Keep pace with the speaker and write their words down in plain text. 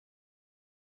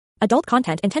Adult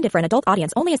content intended for an adult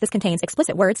audience only, as this contains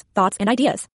explicit words, thoughts, and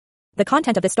ideas. The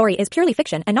content of this story is purely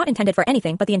fiction and not intended for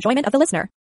anything but the enjoyment of the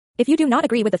listener. If you do not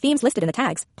agree with the themes listed in the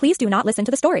tags, please do not listen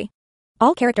to the story.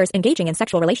 All characters engaging in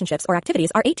sexual relationships or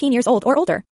activities are 18 years old or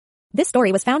older. This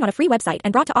story was found on a free website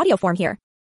and brought to audio form here.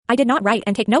 I did not write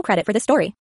and take no credit for this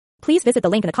story. Please visit the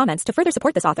link in the comments to further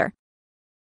support this author.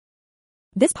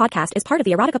 This podcast is part of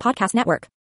the Erotica Podcast Network.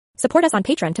 Support us on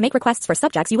Patreon to make requests for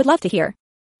subjects you would love to hear.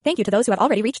 Thank you to those who have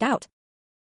already reached out.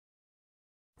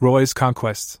 Roy's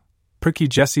Conquests. Perky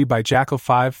Jessie by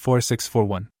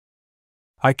Jackal54641.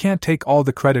 I can't take all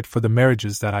the credit for the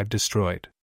marriages that I've destroyed.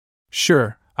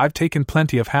 Sure, I've taken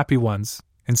plenty of happy ones,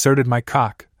 inserted my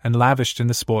cock, and lavished in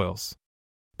the spoils.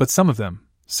 But some of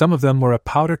them were a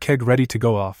powder keg ready to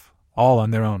go off, all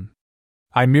on their own.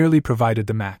 I merely provided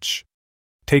the match.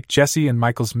 Take Jessie and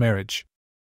Michael's marriage.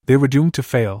 They were doomed to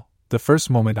fail the first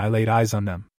moment I laid eyes on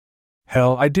them.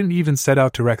 Hell, I didn't even set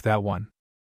out to wreck that one.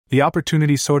 The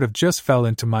opportunity sort of just fell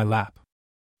into my lap.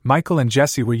 Michael and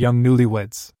Jessie were young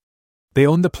newlyweds. They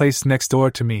owned the place next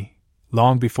door to me,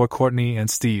 long before Courtney and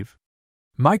Steve.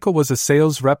 Michael was a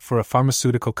sales rep for a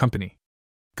pharmaceutical company.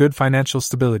 Good financial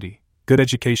stability, good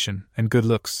education, and good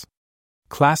looks.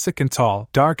 Classic and tall,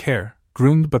 dark hair,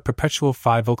 groomed but perpetual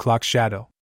 5 o'clock shadow.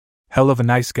 Hell of a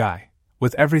nice guy,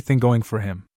 with everything going for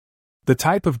him. The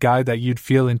type of guy that you'd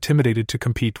feel intimidated to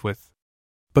compete with.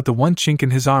 But the one chink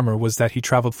in his armor was that he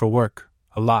traveled for work,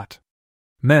 a lot.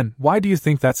 Men, why do you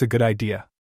think that's a good idea?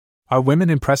 Are women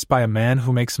impressed by a man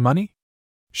who makes money?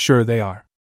 Sure they are.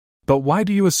 But why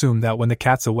do you assume that when the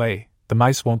cat's away, the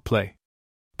mice won't play?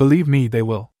 Believe me, they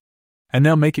will. And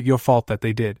they'll make it your fault that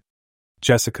they did.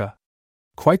 Jessica.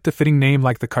 Quite the fitting name,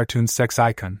 like the cartoon sex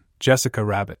icon, Jessica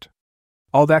Rabbit.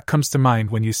 All that comes to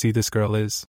mind when you see this girl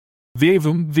is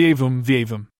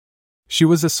Vievum. She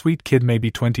was a sweet kid,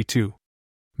 maybe 22.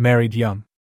 Married young.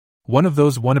 One of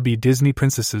those wannabe Disney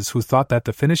princesses who thought that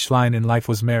the finish line in life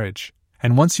was marriage,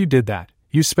 and once you did that,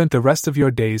 you spent the rest of your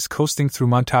days coasting through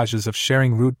montages of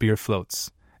sharing root beer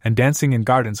floats and dancing in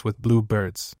gardens with blue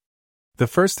birds. The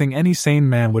first thing any sane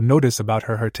man would notice about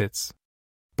her tits.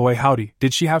 Boy howdy,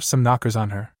 did she have some knockers on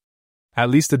her. At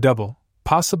least a double,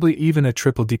 possibly even a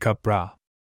triple D-cup bra.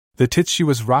 The tits she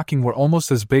was rocking were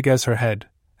almost as big as her head,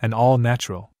 and all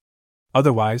natural.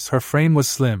 Otherwise, her frame was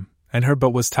slim, and her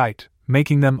butt was tight,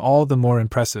 making them all the more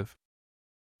impressive.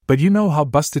 But you know how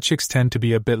busted chicks tend to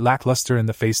be a bit lackluster in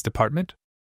the face department?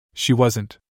 She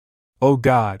wasn't. Oh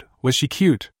God, was she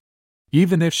cute?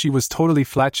 Even if she was totally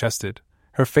flat-chested,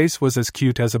 her face was as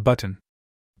cute as a button.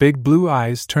 Big blue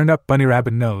eyes, turned up bunny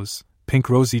rabbit nose, pink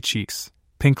rosy cheeks,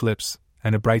 pink lips,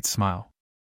 and a bright smile.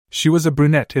 She was a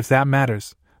brunette, if that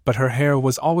matters, but her hair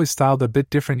was always styled a bit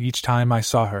different each time I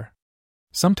saw her.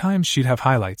 Sometimes she'd have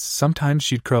highlights, sometimes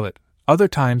she'd curl it, other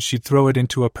times she'd throw it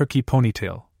into a perky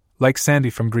ponytail, like Sandy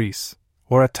from Grease,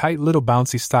 or a tight little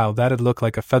bouncy style that'd look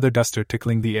like a feather duster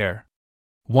tickling the air.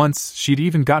 Once, she'd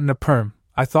even gotten a perm.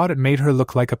 I thought it made her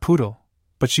look like a poodle,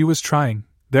 but she was trying,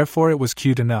 therefore it was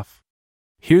cute enough.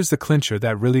 Here's the clincher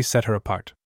that really set her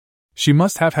apart. She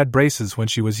must have had braces when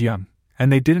she was young,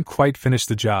 and they didn't quite finish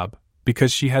the job,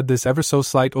 because she had this ever so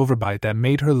slight overbite that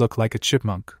made her look like a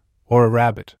chipmunk, or a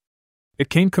rabbit. It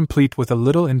came complete with a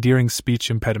little endearing speech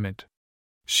impediment.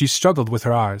 She struggled with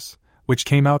her R's, which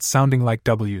came out sounding like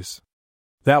W's.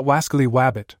 That wascally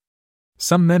wabbit.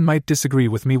 Some men might disagree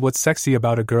with me. What's sexy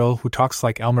about a girl who talks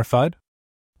like Elmer Fudd?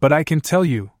 But I can tell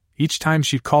you, each time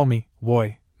she'd call me,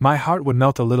 boy, my heart would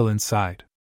melt a little inside.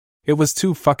 It was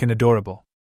too fucking adorable.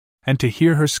 And to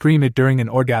hear her scream it during an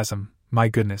orgasm, my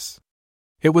goodness.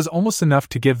 It was almost enough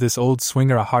to give this old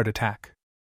swinger a heart attack.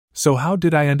 So how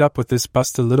did I end up with this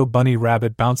busted little bunny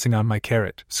rabbit bouncing on my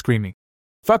carrot, screaming,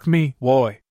 "Fuck me,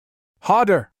 boy!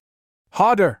 Harder!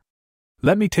 Harder!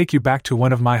 Let me take you back to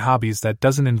one of my hobbies that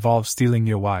doesn't involve stealing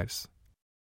your wives.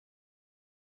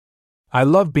 I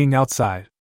love being outside.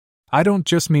 I don't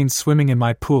just mean swimming in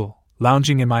my pool,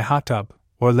 lounging in my hot tub,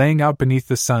 or laying out beneath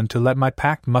the sun to let my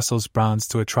packed muscles bronze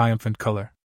to a triumphant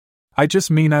color. I just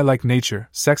mean I like nature.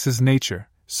 Sex is nature,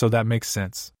 so that makes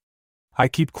sense. I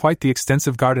keep quite the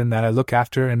extensive garden that I look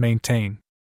after and maintain.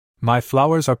 My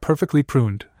flowers are perfectly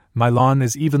pruned, my lawn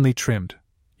is evenly trimmed.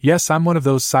 Yes, I'm one of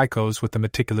those psychos with the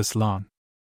meticulous lawn.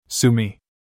 Sue me.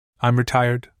 I'm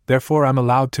retired, therefore I'm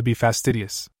allowed to be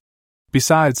fastidious.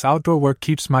 Besides, outdoor work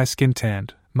keeps my skin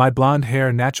tanned, my blonde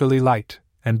hair naturally light,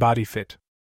 and body fit.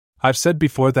 I've said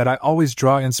before that I always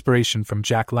draw inspiration from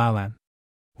Jack LaLanne.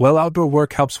 Well, outdoor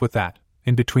work helps with that,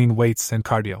 in between weights and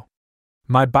cardio.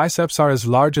 My biceps are as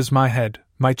large as my head,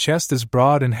 my chest is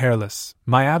broad and hairless,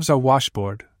 my abs are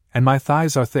washboard, and my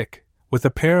thighs are thick, with a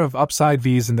pair of upside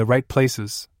V's in the right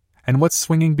places, and what's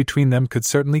swinging between them could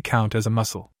certainly count as a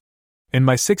muscle. In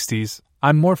my 60s,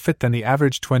 I'm more fit than the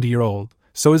average 20-year-old,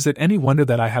 so is it any wonder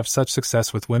that I have such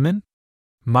success with women?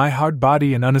 My hard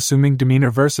body and unassuming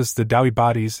demeanor versus the doughy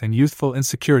bodies and youthful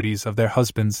insecurities of their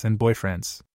husbands and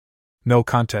boyfriends. No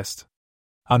contest.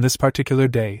 On this particular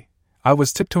day, I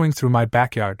was tiptoeing through my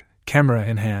backyard, camera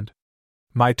in hand.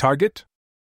 My target?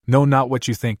 No, not what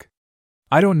you think.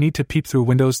 I don't need to peep through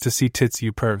windows to see tits,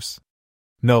 you pervs.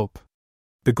 Nope.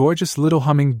 The gorgeous little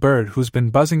humming bird who's been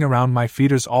buzzing around my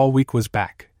feeders all week was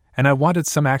back, and I wanted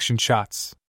some action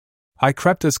shots. I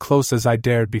crept as close as I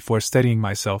dared before steadying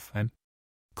myself and...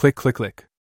 click, click, click.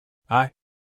 I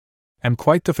am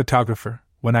quite the photographer,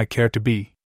 when I care to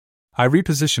be. I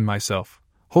repositioned myself,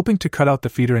 hoping to cut out the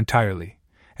feeder entirely,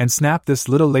 and snap this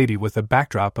little lady with a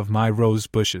backdrop of my rose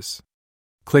bushes.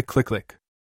 Click, click, click.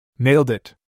 Nailed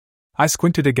it. I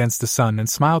squinted against the sun and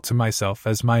smiled to myself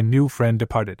as my new friend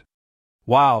departed.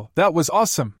 Wow, that was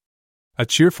awesome! A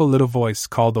cheerful little voice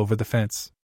called over the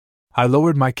fence. I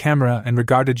lowered my camera and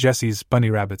regarded Jessie's bunny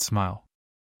rabbit smile.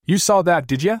 You saw that,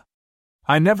 did ya?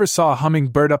 I never saw a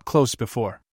hummingbird up close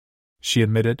before, she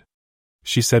admitted.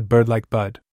 She said bird like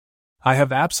bud. I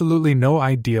have absolutely no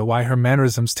idea why her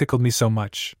mannerisms tickled me so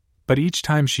much, but each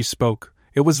time she spoke,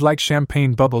 it was like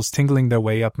champagne bubbles tingling their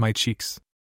way up my cheeks.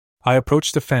 I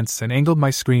approached the fence and angled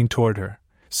my screen toward her,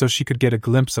 so she could get a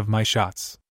glimpse of my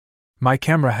shots. My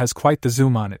camera has quite the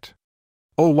zoom on it.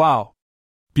 Oh wow!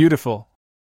 Beautiful!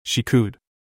 She cooed.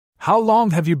 How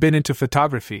long have you been into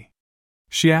photography?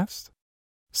 She asked.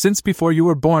 Since before you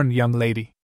were born, young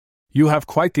lady. You have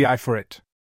quite the eye for it.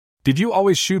 Did you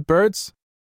always shoot birds?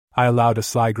 I allowed a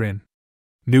sly grin.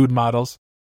 Nude models?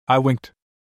 I winked.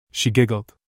 She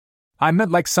giggled. I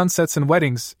meant like sunsets and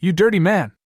weddings, you dirty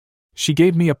man. She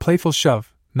gave me a playful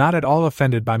shove, not at all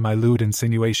offended by my lewd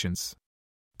insinuations.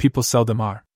 People seldom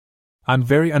are. I'm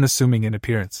very unassuming in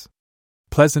appearance.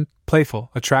 Pleasant,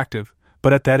 playful, attractive,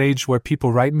 but at that age where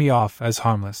people write me off as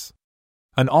harmless.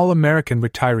 An all-American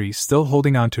retiree still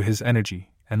holding on to his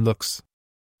energy and looks.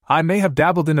 I may have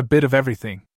dabbled in a bit of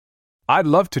everything. I'd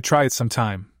love to try it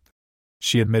sometime,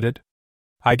 she admitted.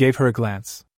 I gave her a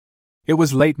glance. It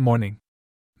was late morning.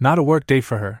 Not a work day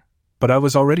for her, but I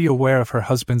was already aware of her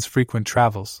husband's frequent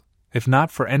travels, if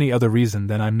not for any other reason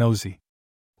than I'm nosy.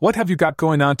 What have you got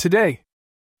going on today?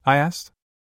 I asked.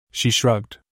 She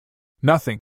shrugged.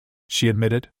 Nothing, she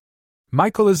admitted.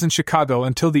 Michael is in Chicago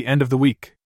until the end of the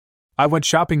week. I went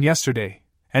shopping yesterday,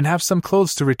 and have some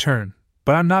clothes to return,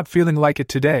 but I'm not feeling like it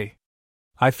today.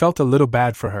 I felt a little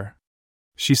bad for her.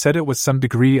 She said it with some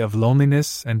degree of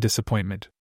loneliness and disappointment.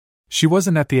 She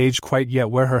wasn't at the age quite yet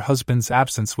where her husband's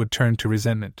absence would turn to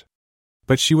resentment.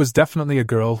 But she was definitely a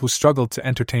girl who struggled to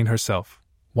entertain herself,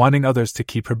 wanting others to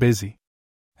keep her busy.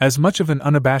 As much of an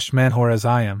unabashed man-whore as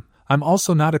I am, I'm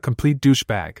also not a complete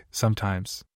douchebag,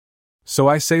 sometimes. So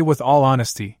I say with all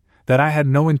honesty, that I had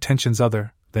no intentions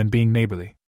other than being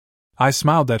neighborly. I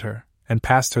smiled at her, and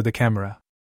passed her the camera.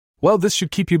 Well, this should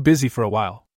keep you busy for a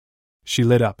while. She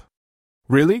lit up.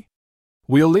 Really?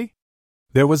 Really?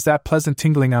 There was that pleasant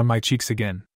tingling on my cheeks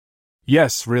again.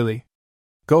 Yes, really.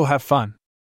 Go have fun.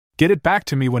 Get it back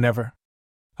to me whenever.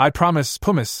 I promise,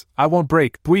 pumice, I won't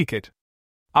bweak it.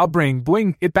 I'll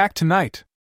bring it back tonight.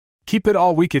 Keep it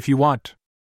all week if you want.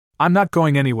 I'm not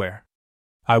going anywhere.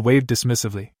 I waved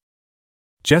dismissively.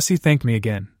 Jessie thanked me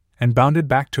again, and bounded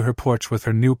back to her porch with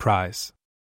her new prize.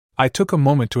 I took a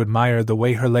moment to admire the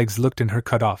way her legs looked in her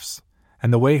cut-offs,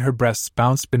 and the way her breasts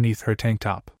bounced beneath her tank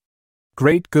top.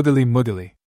 Great googly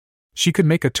moogly. She could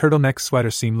make a turtleneck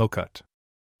sweater seem low-cut.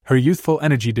 Her youthful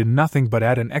energy did nothing but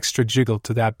add an extra jiggle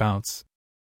to that bounce.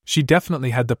 She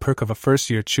definitely had the perk of a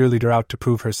first-year cheerleader out to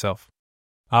prove herself.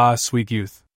 Ah, sweet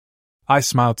youth. I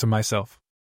smiled to myself.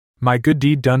 My good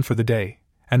deed done for the day,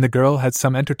 and the girl had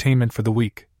some entertainment for the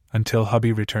week, until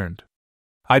hubby returned.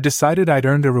 I decided I'd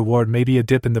earned a reward, maybe a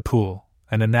dip in the pool,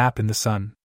 and a nap in the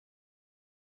sun.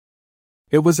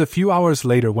 It was a few hours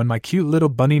later when my cute little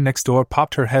bunny next door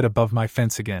popped her head above my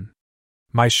fence again.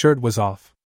 My shirt was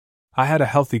off. I had a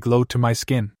healthy glow to my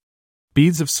skin.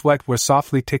 Beads of sweat were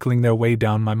softly tickling their way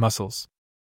down my muscles.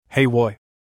 Hey boy,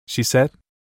 she said.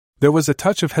 There was a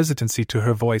touch of hesitancy to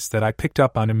her voice that I picked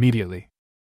up on immediately.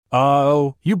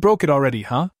 Oh, you broke it already,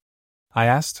 huh? I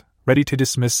asked, ready to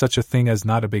dismiss such a thing as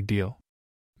not a big deal.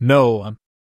 No,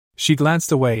 She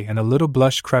glanced away and a little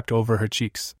blush crept over her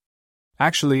cheeks.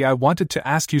 Actually, I wanted to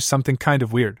ask you something kind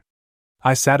of weird.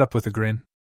 I sat up with a grin.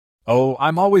 Oh,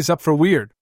 I'm always up for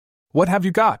weird. What have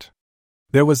you got?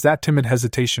 There was that timid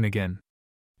hesitation again.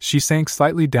 She sank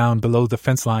slightly down below the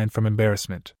fence line from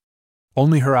embarrassment.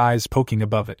 Only her eyes poking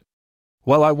above it.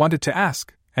 Well, I wanted to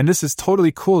ask, and this is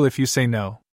totally cool if you say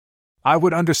no. I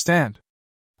would understand.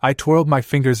 I twirled my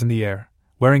fingers in the air,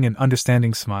 wearing an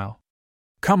understanding smile.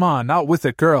 Come on, out with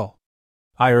it, girl,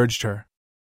 I urged her.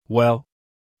 Well,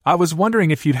 I was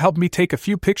wondering if you'd help me take a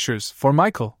few pictures for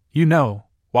Michael, you know,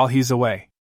 while he's away.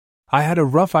 I had a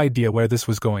rough idea where this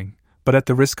was going, but at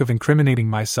the risk of incriminating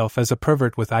myself as a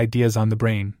pervert with ideas on the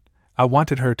brain, I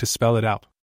wanted her to spell it out.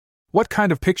 What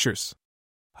kind of pictures?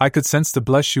 I could sense the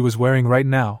blush she was wearing right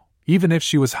now, even if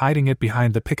she was hiding it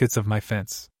behind the pickets of my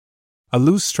fence. A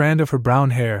loose strand of her brown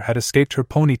hair had escaped her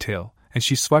ponytail, and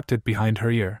she swept it behind her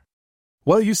ear.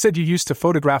 Well, you said you used to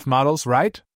photograph models,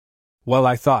 right? Well,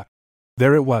 I thought.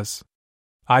 There it was.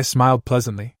 I smiled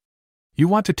pleasantly. You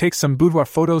want to take some boudoir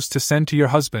photos to send to your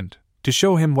husband, to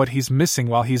show him what he's missing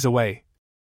while he's away.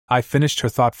 I finished her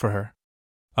thought for her.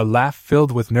 A laugh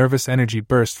filled with nervous energy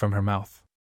burst from her mouth.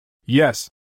 Yes,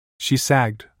 she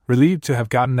sagged, relieved to have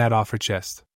gotten that off her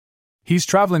chest. He's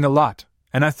traveling a lot,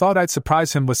 and I thought I'd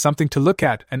surprise him with something to look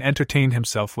at and entertain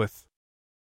himself with.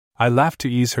 I laughed to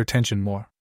ease her tension more.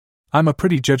 I'm a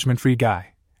pretty judgment-free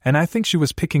guy, and I think she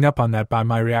was picking up on that by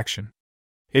my reaction.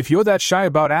 If you're that shy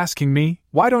about asking me,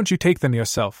 why don't you take them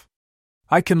yourself?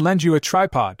 I can lend you a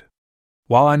tripod.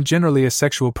 While I'm generally a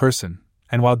sexual person,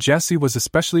 and while Jessie was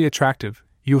especially attractive,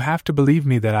 you have to believe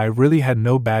me that I really had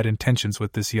no bad intentions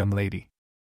with this young lady.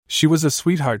 She was a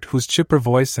sweetheart whose chipper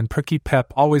voice and perky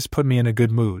pep always put me in a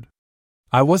good mood.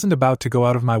 I wasn't about to go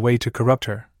out of my way to corrupt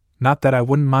her, not that I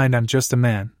wouldn't mind, I'm just a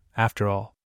man, after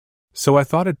all. So I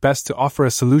thought it best to offer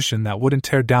a solution that wouldn't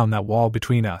tear down that wall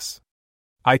between us.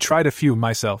 I tried a few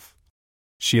myself,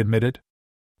 she admitted.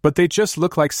 But they just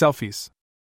look like selfies.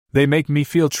 They make me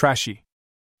feel trashy.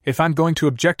 If I'm going to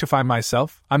objectify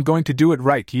myself, I'm going to do it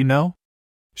right, you know?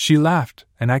 She laughed,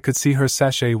 and I could see her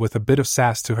sashay with a bit of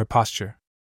sass to her posture.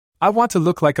 I want to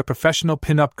look like a professional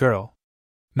pin-up girl.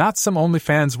 Not some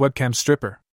OnlyFans webcam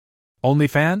stripper.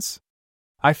 OnlyFans?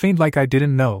 I feigned like I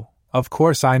didn't know. Of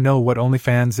course I know what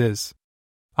OnlyFans is.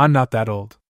 I'm not that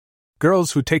old.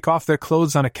 Girls who take off their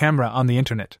clothes on a camera on the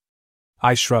internet.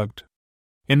 I shrugged.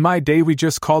 In my day we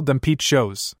just called them peep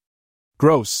shows.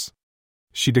 Gross,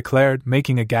 she declared,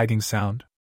 making a gagging sound.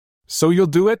 So you'll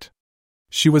do it?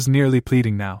 She was nearly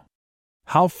pleading now.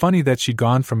 How funny that she'd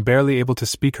gone from barely able to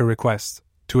speak her request,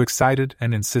 to excited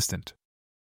and insistent.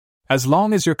 As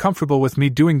long as you're comfortable with me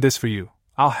doing this for you,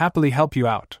 I'll happily help you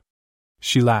out.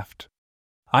 She laughed.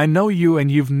 I know you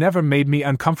and you've never made me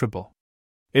uncomfortable.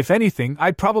 If anything,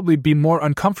 I'd probably be more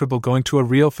uncomfortable going to a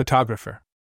real photographer.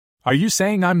 Are you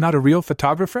saying I'm not a real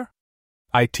photographer?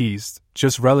 I teased,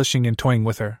 just relishing in toying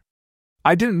with her.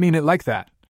 I didn't mean it like that.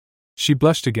 She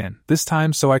blushed again, this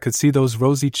time so I could see those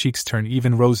rosy cheeks turn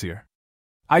even rosier.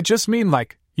 I just mean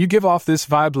like, you give off this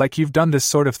vibe like you've done this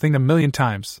sort of thing a million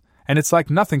times, and it's like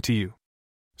nothing to you.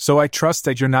 So I trust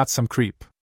that you're not some creep.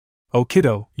 Oh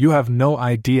kiddo, you have no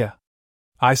idea.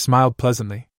 I smiled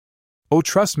pleasantly. Oh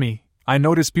trust me, I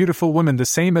notice beautiful women the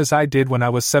same as I did when I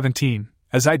was 17,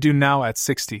 as I do now at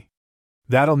 60.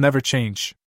 That'll never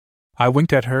change. I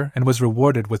winked at her and was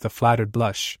rewarded with a flattered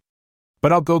blush.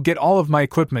 But I'll go get all of my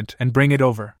equipment and bring it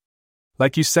over.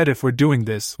 Like you said, if we're doing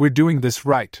this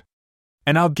right.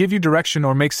 And I'll give you direction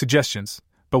or make suggestions,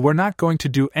 but we're not going to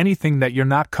do anything that you're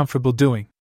not comfortable doing.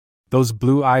 Those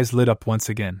blue eyes lit up once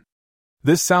again.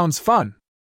 This sounds fun.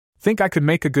 Think I could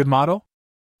make a good model?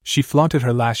 She flaunted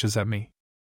her lashes at me.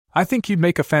 I think you'd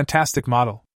make a fantastic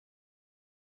model.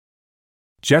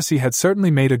 Jessie had certainly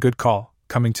made a good call,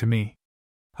 coming to me.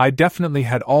 I definitely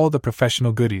had all the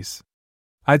professional goodies.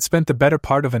 I'd spent the better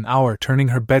part of an hour turning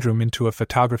her bedroom into a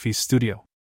photography studio.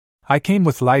 I came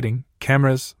with lighting,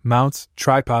 cameras, mounts,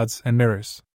 tripods, and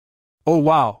mirrors. Oh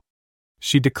wow!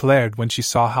 She declared when she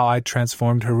saw how I'd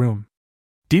transformed her room.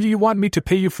 Do you want me to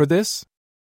pay you for this?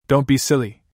 Don't be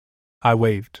silly. I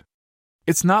waved.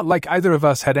 It's not like either of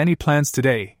us had any plans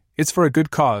today, it's for a good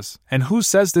cause, and who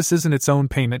says this isn't its own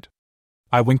payment?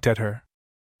 I winked at her.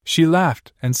 She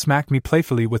laughed and smacked me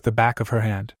playfully with the back of her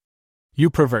hand. You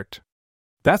pervert.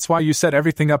 That's why you set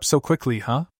everything up so quickly,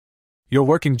 huh? You're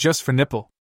working just for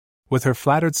nipple. With her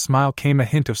flattered smile came a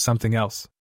hint of something else.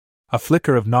 A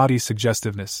flicker of naughty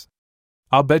suggestiveness.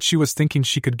 I'll bet she was thinking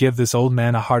she could give this old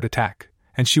man a heart attack,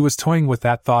 and she was toying with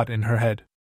that thought in her head.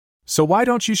 So why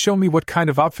don't you show me what kind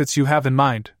of outfits you have in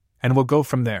mind, and we'll go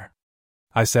from there?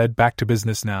 I said, back to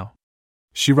business now.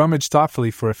 She rummaged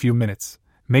thoughtfully for a few minutes,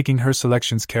 making her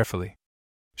selections carefully.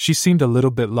 She seemed a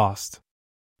little bit lost.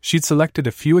 She'd selected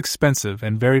a few expensive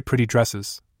and very pretty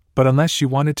dresses, but unless she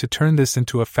wanted to turn this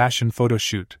into a fashion photo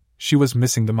shoot, she was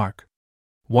missing the mark.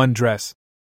 One dress,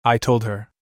 I told her.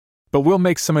 But we'll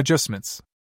make some adjustments.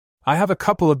 I have a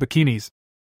couple of bikinis,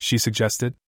 she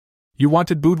suggested. You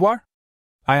wanted boudoir?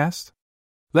 I asked.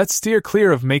 Let's steer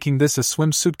clear of making this a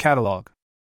swimsuit catalog.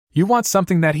 You want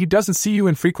something that he doesn't see you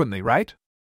in frequently, right?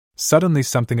 Suddenly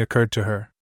something occurred to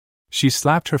her. She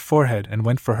slapped her forehead and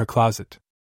went for her closet.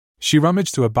 She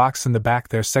rummaged through a box in the back,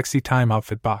 their sexy time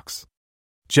outfit box.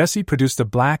 Jessie produced a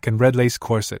black and red lace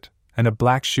corset and a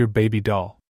black sheer baby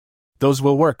doll. Those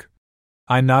will work.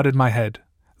 I nodded my head,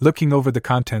 looking over the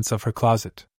contents of her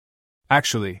closet.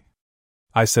 Actually,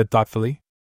 I said thoughtfully,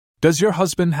 does your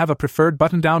husband have a preferred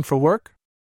button-down for work?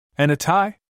 And a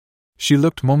tie? She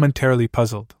looked momentarily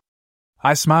puzzled.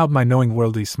 I smiled my knowing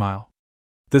worldly smile.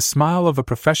 The smile of a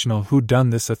professional who'd done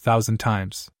this 1,000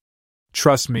 times.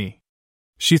 Trust me.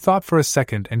 She thought for a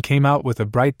second and came out with a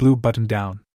bright blue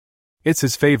button-down. It's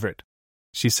his favorite,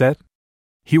 she said.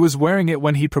 He was wearing it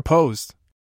when he proposed.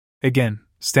 Again,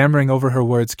 stammering over her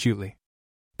words cutely.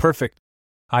 Perfect.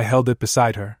 I held it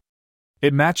beside her.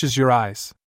 It matches your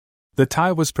eyes. The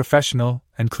tie was professional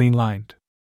and clean-lined.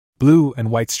 Blue and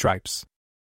white stripes.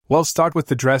 Well, start with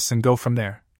the dress and go from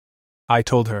there, I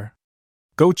told her.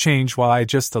 Go change while I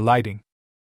adjust the lighting.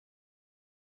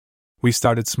 We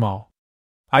started small.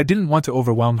 I didn't want to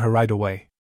overwhelm her right away.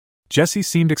 Jessie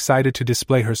seemed excited to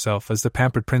display herself as the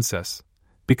pampered princess,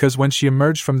 because when she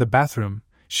emerged from the bathroom,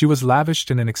 she was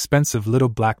lavished in an expensive little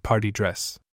black party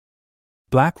dress.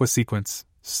 Black with sequins,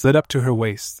 slid up to her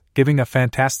waist, giving a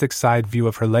fantastic side view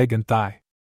of her leg and thigh.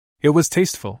 It was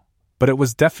tasteful, but it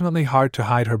was definitely hard to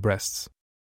hide her breasts.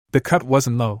 The cut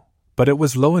wasn't low, but it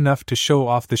was low enough to show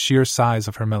off the sheer size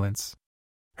of her melons.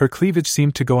 Her cleavage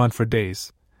seemed to go on for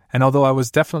days, and although I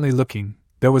was definitely looking,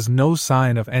 there was no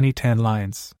sign of any tan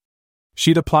lines.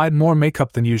 She'd applied more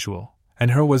makeup than usual,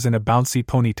 and her was in a bouncy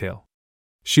ponytail.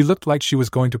 She looked like she was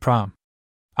going to prom.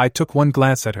 I took one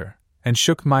glance at her, and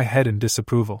shook my head in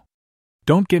disapproval.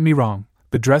 Don't get me wrong,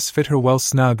 the dress fit her well,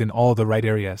 snug in all the right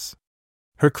areas.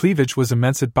 Her cleavage was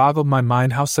immense. It boggled my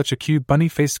mind how such a cute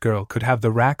bunny-faced girl could have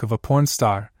the rack of a porn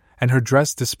star, and her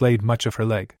dress displayed much of her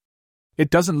leg.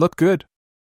 It doesn't look good.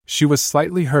 She was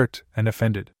slightly hurt and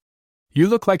offended. You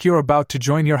look like you're about to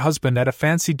join your husband at a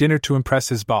fancy dinner to impress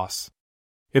his boss.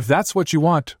 If that's what you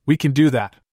want, we can do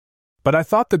that. But I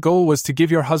thought the goal was to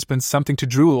give your husband something to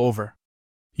drool over.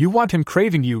 You want him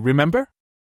craving you, remember?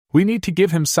 We need to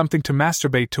give him something to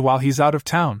masturbate to while he's out of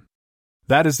town.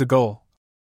 That is the goal,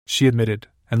 she admitted,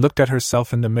 and looked at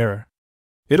herself in the mirror.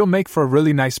 It'll make for a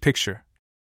really nice picture,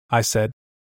 I said.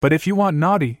 But if you want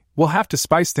naughty, we'll have to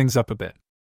spice things up a bit.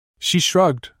 She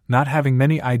shrugged, not having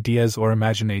many ideas or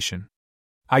imagination.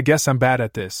 I guess I'm bad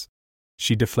at this,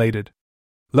 she deflated.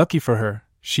 Lucky for her,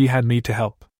 she had me to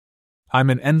help. I'm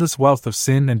an endless wealth of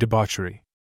sin and debauchery.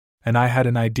 And I had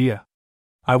an idea.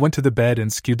 I went to the bed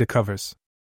and skewed the covers.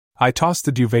 I tossed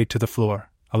the duvet to the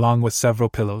floor, along with several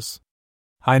pillows.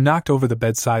 I knocked over the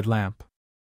bedside lamp.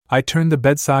 I turned the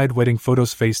bedside wedding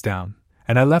photos face down,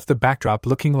 and I left the backdrop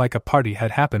looking like a party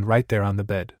had happened right there on the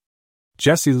bed.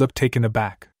 Jessie looked taken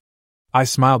aback. I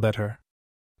smiled at her.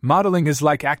 Modeling is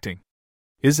like acting.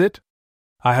 Is it?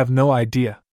 I have no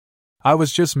idea. I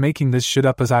was just making this shit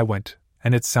up as I went,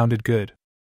 and it sounded good.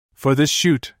 For this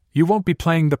shoot, you won't be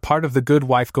playing the part of the good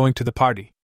wife going to the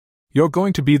party. You're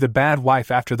going to be the bad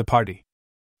wife after the party.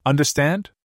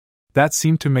 Understand? That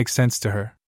seemed to make sense to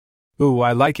her. Ooh,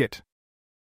 I like it.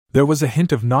 There was a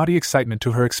hint of naughty excitement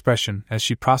to her expression as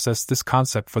she processed this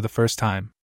concept for the first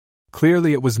time.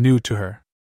 Clearly it was new to her.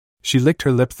 She licked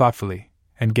her lip thoughtfully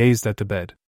and gazed at the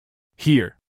bed.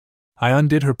 Here. I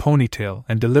undid her ponytail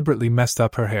and deliberately messed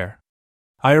up her hair.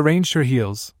 I arranged her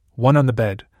heels, one on the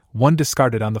bed, one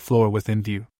discarded on the floor within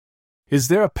view. Is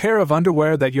there a pair of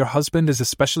underwear that your husband is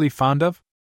especially fond of?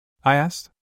 I asked.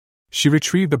 She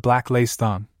retrieved a black lace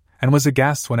thong, and was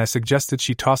aghast when I suggested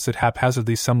she toss it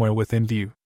haphazardly somewhere within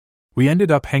view. We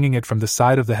ended up hanging it from the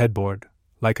side of the headboard,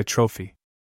 like a trophy.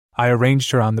 I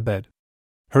arranged her on the bed.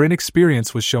 Her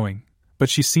inexperience was showing, but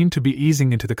she seemed to be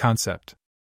easing into the concept.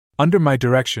 Under my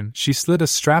direction, she slid a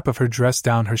strap of her dress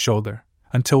down her shoulder,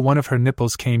 until one of her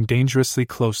nipples came dangerously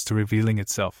close to revealing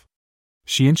itself.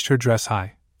 She inched her dress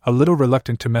high, a little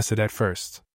reluctant to mess it at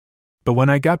first. But when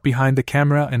I got behind the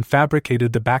camera and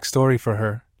fabricated the backstory for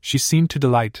her, she seemed to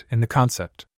delight in the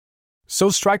concept. So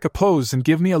strike a pose and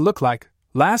give me a look like,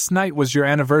 last night was your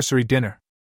anniversary dinner.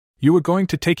 You were going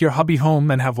to take your hubby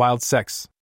home and have wild sex.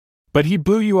 But he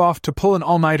blew you off to pull an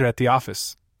all-nighter at the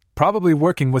office, probably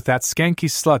working with that skanky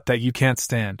slut that you can't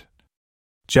stand.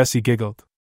 Jessie giggled.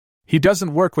 He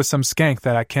doesn't work with some skank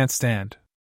that I can't stand.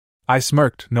 I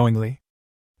smirked knowingly.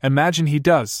 Imagine he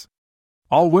does.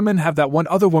 All women have that one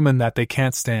other woman that they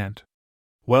can't stand.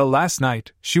 Well, last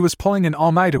night, she was pulling an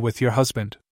all-nighter with your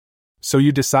husband. So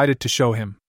you decided to show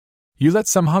him. You let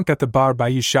some hunk at the bar buy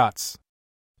you shots.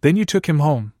 Then you took him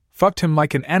home, fucked him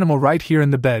like an animal right here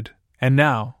in the bed, and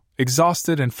now,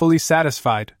 exhausted and fully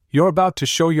satisfied, you're about to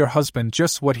show your husband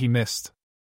just what he missed.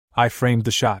 I framed the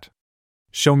shot.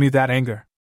 Show me that anger.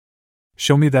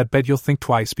 Show me that bet you'll think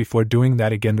twice before doing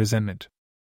that again resentment.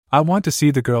 I want to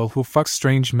see the girl who fucks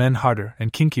strange men harder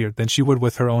and kinkier than she would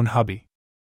with her own hubby.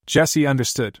 Jessie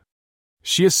understood.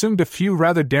 She assumed a few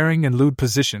rather daring and lewd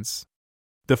positions.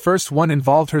 The first one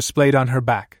involved her splayed on her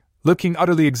back, looking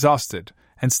utterly exhausted,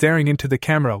 and staring into the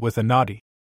camera with a naughty,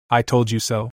 "I told you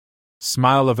so"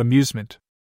 smile of amusement.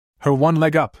 Her one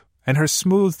leg up, and her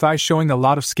smooth thigh showing a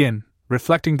lot of skin,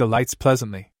 reflecting the lights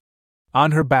pleasantly.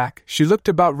 On her back, she looked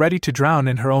about ready to drown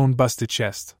in her own busted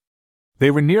chest. They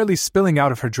were nearly spilling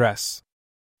out of her dress.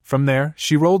 From there,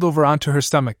 she rolled over onto her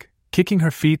stomach, kicking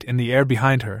her feet in the air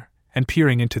behind her, and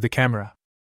peering into the camera.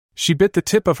 She bit the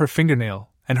tip of her fingernail,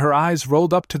 and her eyes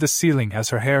rolled up to the ceiling as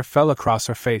her hair fell across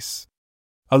her face.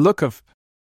 A look of,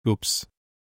 "Oops.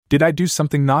 Did I do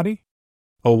something naughty?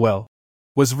 Oh well,"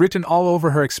 was written all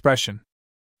over her expression.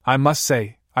 I must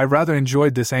say, I rather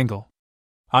enjoyed this angle.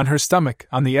 On her stomach,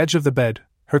 on the edge of the bed,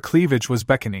 her cleavage was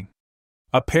beckoning.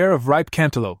 A pair of ripe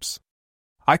cantaloupes.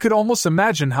 I could almost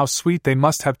imagine how sweet they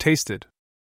must have tasted.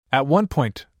 At one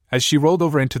point, as she rolled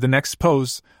over into the next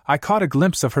pose, I caught a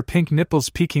glimpse of her pink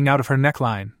nipples peeking out of her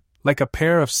neckline, like a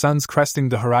pair of suns cresting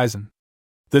the horizon.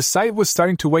 The sight was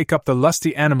starting to wake up the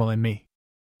lusty animal in me.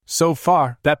 So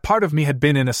far, that part of me had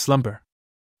been in a slumber.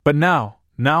 But now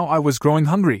I was growing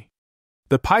hungry.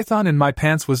 The python in my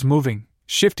pants was moving,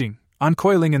 shifting,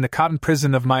 uncoiling in the cotton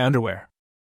prison of my underwear.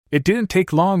 It didn't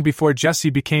take long before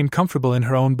Jessie became comfortable in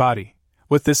her own body,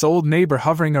 with this old neighbor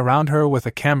hovering around her with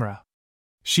a camera.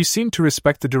 She seemed to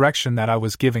respect the direction that I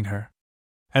was giving her.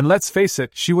 And let's face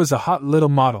it, she was a hot little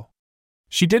model.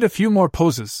 She did a few more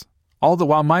poses, all the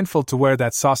while mindful to wear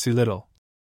that saucy little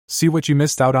 "see what you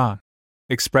missed out on"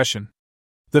 expression.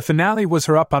 The finale was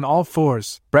her up on all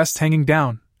fours, breast hanging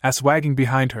down, ass wagging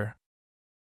behind her.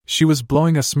 She was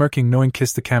blowing a smirking knowing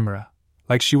kiss to camera,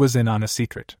 like she was in on a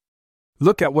secret.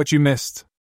 "Look at what you missed.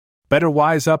 Better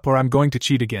wise up or I'm going to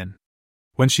cheat again."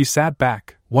 When she sat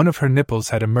back, one of her nipples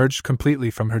had emerged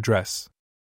completely from her dress.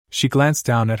 She glanced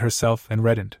down at herself and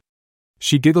reddened.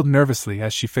 She giggled nervously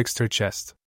as she fixed her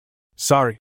chest.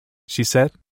 "Sorry," she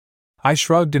said. I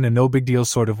shrugged in a no-big-deal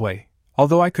sort of way,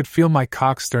 although I could feel my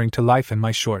cock stirring to life in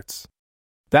my shorts.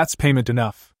 "That's payment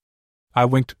enough." I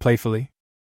winked playfully.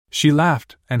 She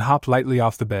laughed and hopped lightly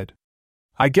off the bed.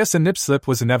 "I guess a nip slip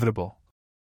was inevitable,"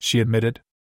 she admitted.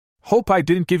 "Hope I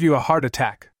didn't give you a heart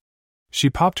attack." She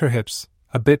popped her hips,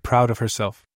 a bit proud of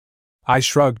herself. I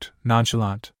shrugged,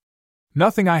 nonchalant.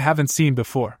 "Nothing I haven't seen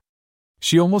before."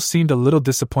 She almost seemed a little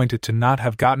disappointed to not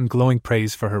have gotten glowing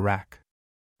praise for her rack.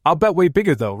 "I'll bet way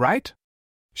bigger though, right?"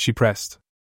 she pressed.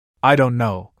 "I don't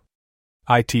know,"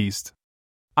 I teased.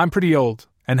 "I'm pretty old,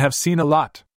 and have seen a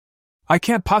lot. I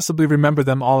can't possibly remember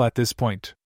them all at this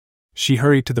point." She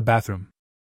hurried to the bathroom.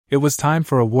 It was time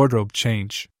for a wardrobe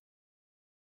change.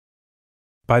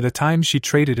 By the time she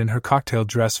traded in her cocktail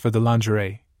dress for the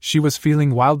lingerie, she was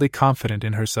feeling wildly confident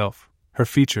in herself, her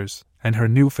features, and her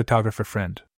new photographer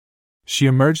friend. She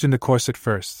emerged in the corset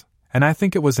first, and I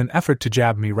think it was an effort to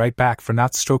jab me right back for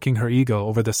not stroking her ego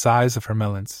over the size of her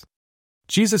melons.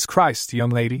 "Jesus Christ, young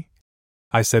lady,"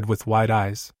 I said with wide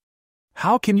eyes.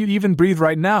 "How can you even breathe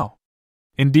right now?"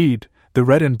 Indeed, the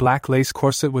red and black lace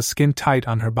corset was skin tight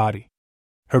on her body.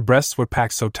 Her breasts were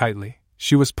packed so tightly,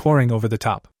 she was pouring over the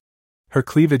top. Her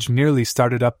cleavage nearly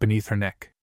started up beneath her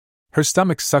neck. Her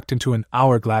stomach sucked into an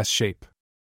hourglass shape.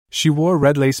 She wore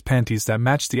red lace panties that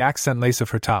matched the accent lace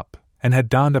of her top, and had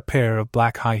donned a pair of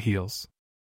black high heels.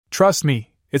 "Trust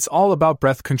me, it's all about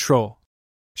breath control,"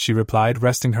 she replied,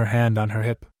 resting her hand on her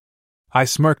hip. I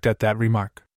smirked at that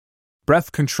remark.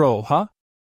 "Breath control, huh?"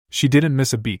 She didn't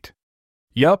miss a beat.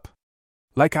 "Yup.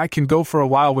 Like I can go for a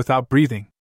while without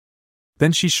breathing."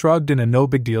 Then she shrugged in a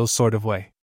no-big-deal sort of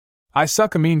way. "I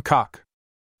suck a mean cock."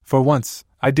 For once,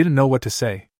 I didn't know what to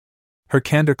say. Her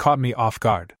candor caught me off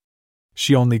guard.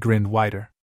 She only grinned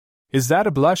wider. "Is that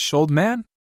a blush, old man?"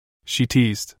 she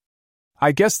teased.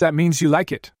 "I guess that means you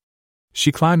like it."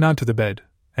 She climbed onto the bed,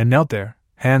 and knelt there,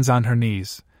 hands on her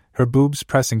knees, her boobs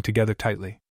pressing together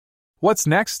tightly. "What's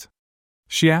next?"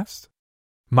 she asked.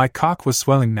 My cock was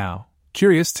swelling now,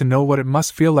 curious to know what it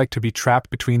must feel like to be trapped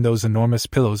between those enormous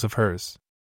pillows of hers.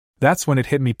 That's when it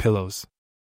hit me, pillows.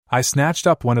 I snatched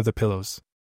up one of the pillows.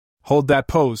 "Hold that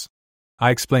pose,"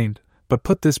 I explained, "but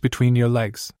put this between your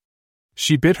legs."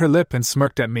 She bit her lip and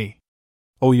smirked at me.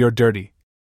 "Oh, you're dirty,"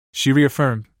 she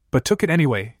reaffirmed, but took it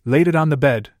anyway, laid it on the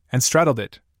bed, and straddled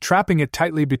it, trapping it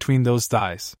tightly between those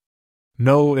thighs.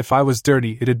 No, if I was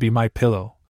dirty, it'd be my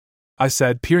pillow. I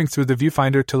said, peering through the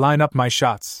viewfinder to line up my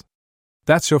shots.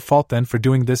 That's your fault then for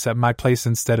doing this at my place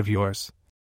instead of yours.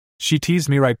 She teased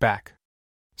me right back.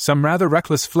 Some rather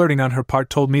reckless flirting on her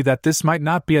part told me that this might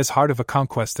not be as hard of a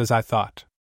conquest as I thought.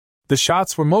 The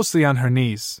shots were mostly on her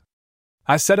knees.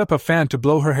 I set up a fan to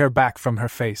blow her hair back from her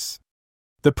face.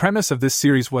 The premise of this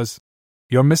series was,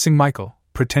 you're missing Michael,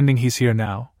 pretending he's here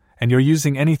now, and you're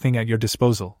using anything at your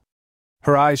disposal.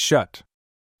 Her eyes shut.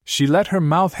 She let her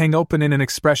mouth hang open in an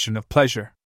expression of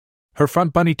pleasure. Her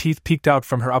front bunny teeth peeked out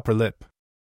from her upper lip.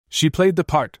 She played the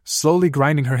part, slowly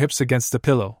grinding her hips against the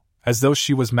pillow, as though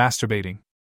she was masturbating.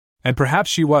 And perhaps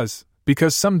she was,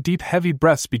 because some deep heavy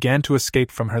breaths began to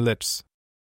escape from her lips.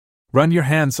 Run your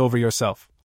hands over yourself,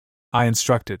 I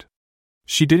instructed.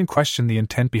 She didn't question the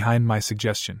intent behind my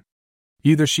suggestion.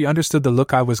 Either she understood the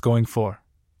look I was going for,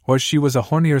 or she was a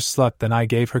hornier slut than I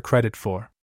gave her credit for.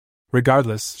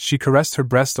 Regardless, she caressed her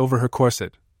breast over her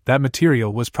corset. That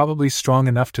material was probably strong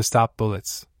enough to stop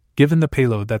bullets, given the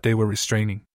payload that they were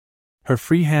restraining. Her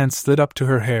free hand slid up to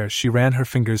her hair. She ran her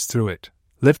fingers through it,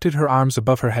 lifted her arms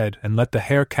above her head and let the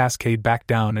hair cascade back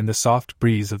down in the soft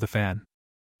breeze of the fan.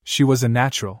 She was a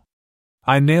natural.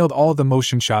 I nailed all the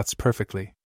motion shots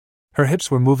perfectly. Her hips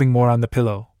were moving more on the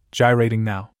pillow, gyrating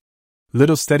now.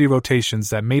 Little steady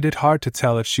rotations that made it hard to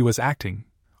tell if she was acting,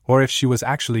 or if she was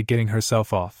actually getting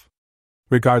herself off.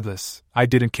 Regardless, I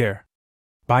didn't care.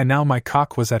 By now my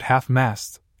cock was at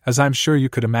half-mast, as I'm sure you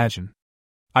could imagine.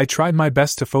 I tried my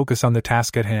best to focus on the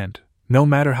task at hand, no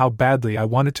matter how badly I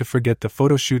wanted to forget the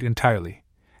photo shoot entirely,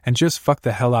 and just fuck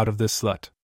the hell out of this slut.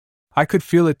 I could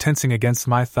feel it tensing against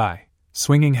my thigh,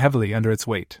 swinging heavily under its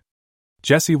weight.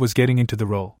 Jessie was getting into the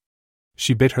role.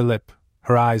 She bit her lip,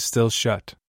 her eyes still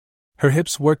shut. Her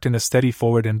hips worked in a steady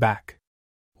forward and back.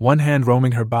 One hand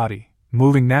roaming her body,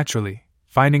 moving naturally,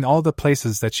 finding all the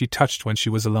places that she touched when she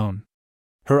was alone.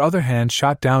 Her other hand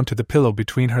shot down to the pillow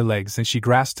between her legs and she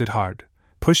grasped it hard,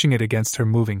 pushing it against her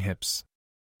moving hips.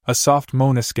 A soft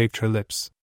moan escaped her lips.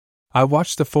 I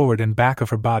watched the forward and back of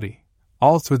her body,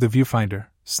 all through the viewfinder,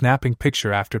 snapping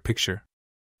picture after picture.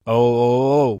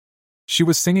 Oh! She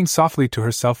was singing softly to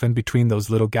herself in between those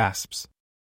little gasps.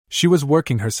 She was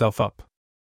working herself up.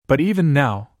 But even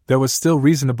now, there was still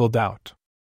reasonable doubt.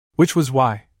 Which was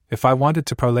why, if I wanted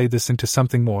to parlay this into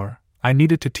something more, I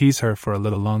needed to tease her for a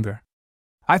little longer.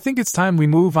 I think it's time we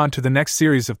move on to the next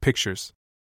series of pictures,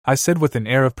 I said with an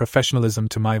air of professionalism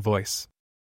to my voice.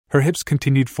 Her hips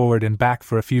continued forward and back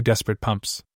for a few desperate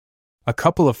pumps. A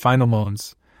couple of final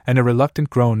moans, and a reluctant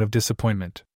groan of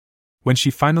disappointment. When she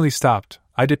finally stopped,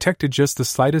 I detected just the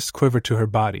slightest quiver to her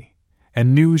body,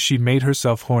 and knew she'd made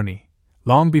herself horny,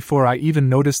 long before I even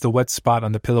noticed the wet spot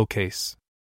on the pillowcase.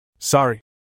 Sorry.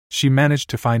 She managed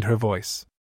to find her voice.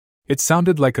 It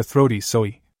sounded like a throaty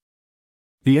 "sorry."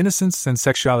 The innocence and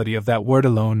sexuality of that word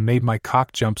alone made my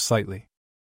cock jump slightly.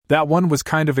 That one was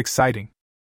kind of exciting.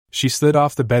 She slid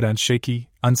off the bed on shaky,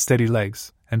 unsteady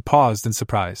legs, and paused in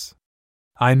surprise.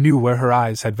 I knew where her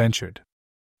eyes had ventured.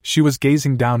 She was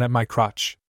gazing down at my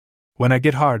crotch. When I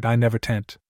get hard, I never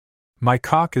tent. My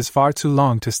cock is far too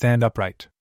long to stand upright.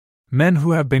 Men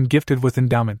who have been gifted with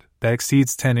endowment that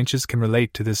exceeds 10 inches can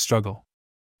relate to this struggle.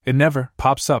 It never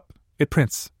pops up, it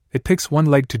prints, it picks one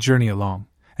leg to journey along,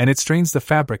 and it strains the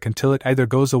fabric until it either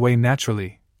goes away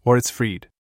naturally, or it's freed.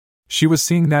 She was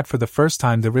seeing that for the first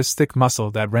time, the wrist-thick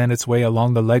muscle that ran its way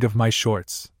along the leg of my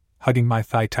shorts, hugging my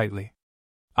thigh tightly.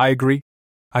 I agree,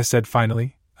 I said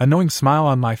finally, a knowing smile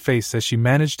on my face as she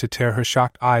managed to tear her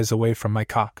shocked eyes away from my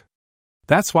cock.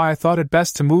 That's why I thought it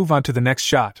best to move on to the next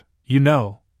shot,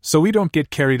 so we don't get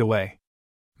carried away.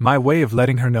 My way of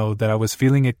letting her know that I was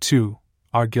feeling it too,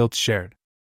 our guilt shared.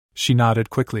 She nodded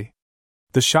quickly.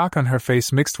 The shock on her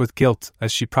face mixed with guilt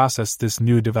as she processed this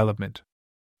new development.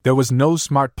 There was no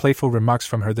smart, playful remarks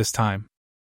from her this time.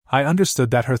 I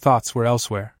understood that her thoughts were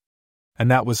elsewhere. And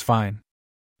that was fine.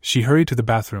 She hurried to the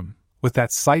bathroom, with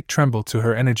that slight tremble to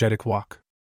her energetic walk.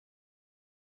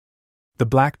 The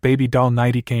black baby doll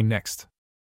nightie came next.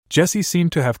 Jessie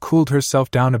seemed to have cooled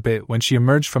herself down a bit when she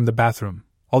emerged from the bathroom,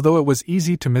 although it was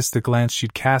easy to miss the glance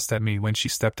she'd cast at me when she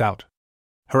stepped out.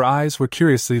 Her eyes were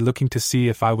curiously looking to see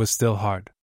if I was still hard.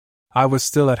 I was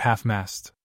still at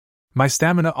half-mast. My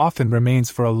stamina often remains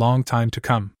for a long time to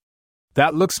come.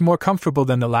 That looks more comfortable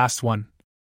than the last one,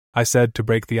 I said to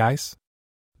break the ice.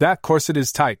 That corset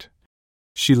is tight.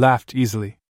 She laughed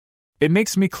easily. It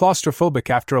makes me claustrophobic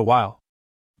after a while.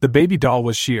 The baby doll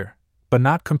was sheer, but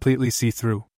not completely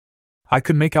see-through. I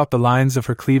could make out the lines of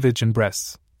her cleavage and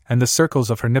breasts, and the circles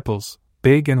of her nipples,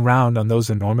 big and round on those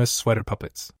enormous sweater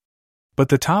puppets. But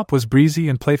the top was breezy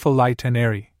and playful, light and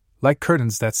airy, like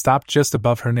curtains that stopped just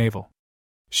above her navel.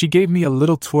 She gave me a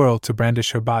little twirl to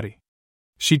brandish her body.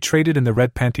 She traded in the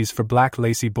red panties for black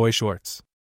lacy boy shorts.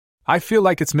 I feel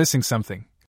like it's missing something,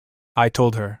 I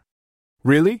told her.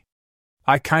 Really?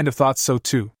 I kind of thought so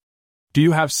too. Do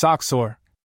you have socks or?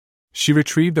 She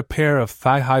retrieved a pair of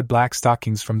thigh-high black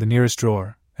stockings from the nearest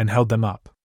drawer and held them up.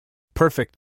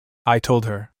 Perfect, I told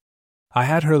her. I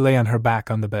had her lay on her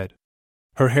back on the bed.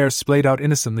 Her hair splayed out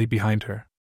innocently behind her.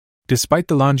 Despite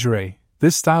the lingerie,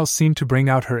 this style seemed to bring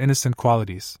out her innocent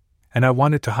qualities, and I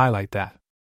wanted to highlight that.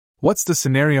 What's the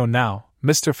scenario now,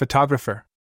 Mr. Photographer?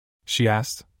 She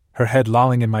asked, her head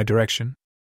lolling in my direction.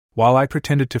 While I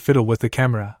pretended to fiddle with the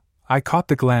camera, I caught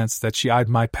the glance that she eyed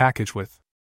my package with.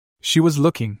 She was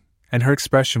looking, and her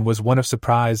expression was one of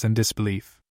surprise and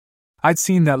disbelief. I'd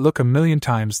seen that look a million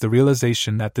times, the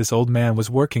realization that this old man was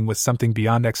working with something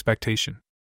beyond expectation.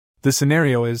 The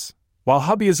scenario is, while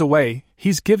hubby is away,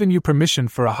 he's given you permission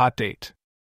for a hot date.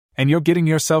 And you're getting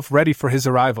yourself ready for his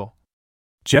arrival.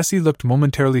 Jessie looked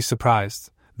momentarily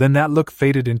surprised, then that look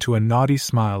faded into a naughty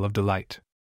smile of delight.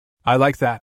 I like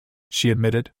that, she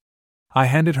admitted. I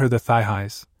handed her the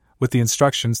thigh-highs, with the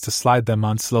instructions to slide them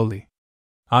on slowly.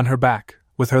 On her back,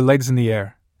 with her legs in the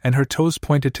air, and her toes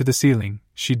pointed to the ceiling,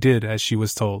 she did as she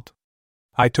was told.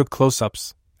 I took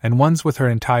close-ups, and ones with her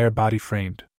entire body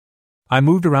framed. I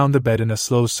moved around the bed in a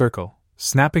slow circle,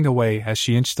 snapping away as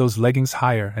she inched those leggings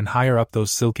higher and higher up those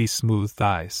silky smooth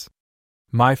thighs.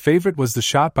 My favorite was the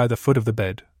shot by the foot of the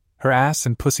bed, her ass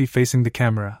and pussy facing the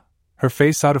camera, her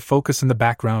face out of focus in the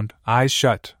background, eyes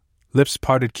shut, lips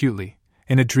parted cutely,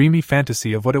 in a dreamy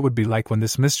fantasy of what it would be like when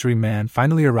this mystery man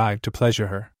finally arrived to pleasure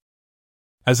her.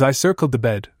 As I circled the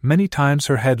bed, many times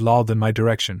her head lolled in my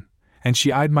direction, and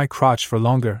she eyed my crotch for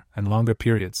longer and longer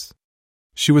periods.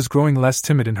 She was growing less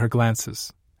timid in her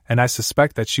glances, and I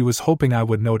suspect that she was hoping I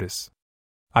would notice.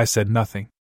 I said nothing.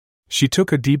 She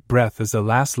took a deep breath as the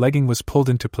last legging was pulled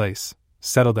into place,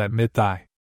 settled at mid-thigh.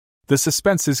 The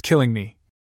suspense is killing me,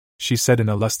 she said in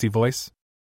a lusty voice.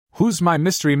 Who's my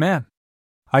mystery man?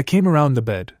 I came around the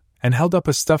bed, and held up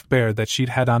a stuffed bear that she'd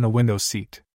had on a window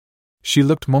seat. She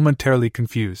looked momentarily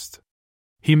confused.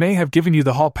 He may have given you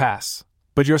the hall pass,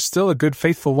 but you're still a good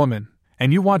faithful woman,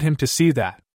 and you want him to see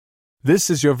that. This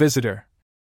is your visitor.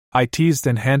 I teased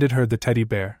and handed her the teddy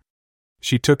bear.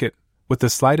 She took it, with the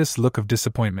slightest look of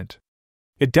disappointment.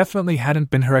 It definitely hadn't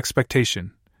been her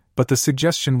expectation, but the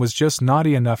suggestion was just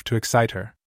naughty enough to excite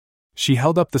her. She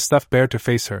held up the stuffed bear to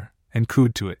face her, and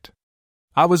cooed to it.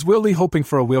 I was really hoping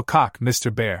for a real cock,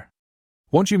 Mr. Bear.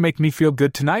 Won't you make me feel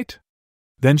good tonight?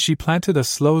 Then she planted a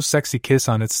slow, sexy kiss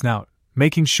on its snout,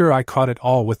 making sure I caught it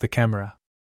all with the camera.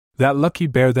 That lucky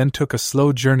bear then took a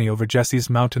slow journey over Jessie's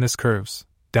mountainous curves,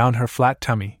 down her flat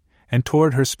tummy, and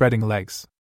toward her spreading legs.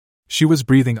 She was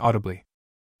breathing audibly,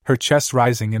 her chest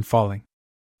rising and falling.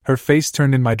 Her face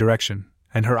turned in my direction,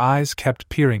 and her eyes kept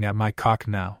peering at my cock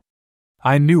now.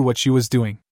 I knew what she was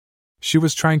doing. She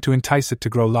was trying to entice it to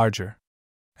grow larger.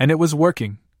 And it was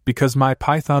working, because my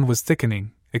python was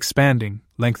thickening, expanding,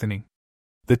 lengthening.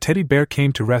 The teddy bear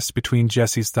came to rest between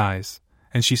Jessie's thighs,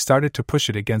 and she started to push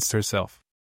it against herself.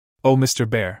 Oh, Mr.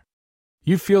 Bear.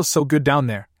 You feel so good down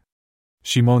there.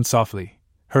 She moaned softly,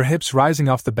 her hips rising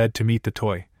off the bed to meet the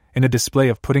toy, in a display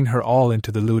of putting her all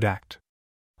into the lewd act.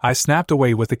 I snapped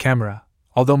away with the camera,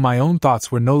 although my own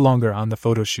thoughts were no longer on the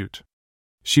photo shoot.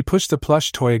 She pushed the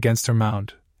plush toy against her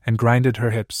mound, and grinded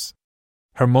her hips.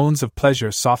 Her moans of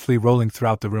pleasure softly rolling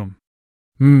throughout the room.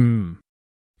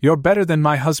 You're better than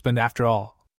my husband after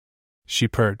all, she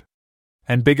purred.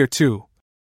 And bigger too,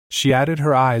 she added,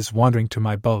 her eyes wandering to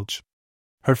my bulge.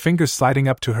 Her fingers sliding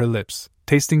up to her lips,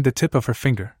 tasting the tip of her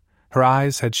finger, her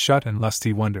eyes had shut in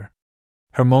lusty wonder.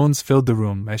 Her moans filled the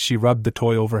room as she rubbed the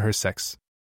toy over her sex.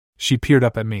 She peered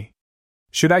up at me.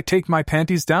 Should I take my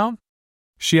panties down?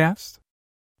 She asked.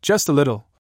 Just a little,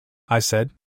 I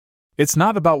said. It's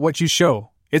not about what you show,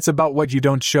 it's about what you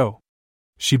don't show.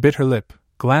 She bit her lip,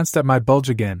 glanced at my bulge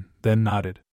again, then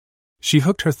nodded. She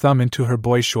hooked her thumb into her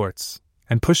boy shorts,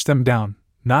 and pushed them down,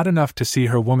 not enough to see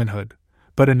her womanhood,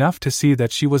 but enough to see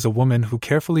that she was a woman who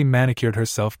carefully manicured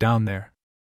herself down there.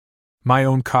 My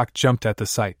own cock jumped at the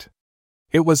sight.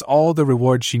 It was all the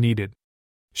reward she needed.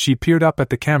 She peered up at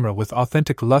the camera with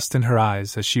authentic lust in her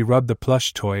eyes as she rubbed the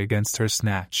plush toy against her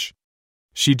snatch.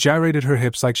 She gyrated her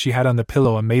hips like she had on the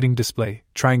pillow a mating display,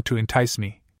 trying to entice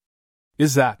me.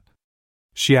 Is that?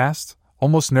 She asked,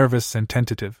 almost nervous and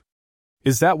tentative.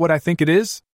 Is that what I think it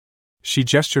is? She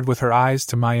gestured with her eyes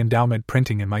to my endowment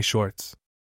printing in my shorts.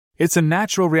 It's a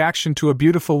natural reaction to a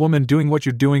beautiful woman doing what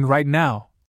you're doing right now,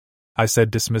 I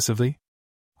said dismissively.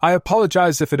 I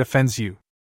apologize if it offends you.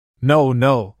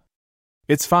 No.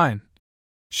 It's fine,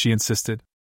 she insisted.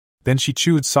 Then she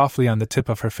chewed softly on the tip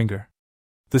of her finger.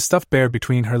 the stuffed bear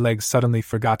between her legs suddenly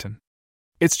forgotten.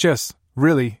 It's just,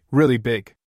 really, really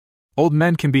big. Old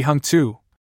men can be hung too.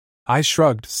 I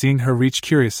shrugged, seeing her reach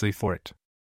curiously for it.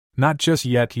 Not just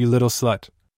yet, you little slut.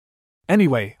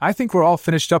 Anyway, I think we're all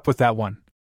finished up with that one,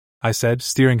 I said,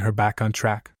 steering her back on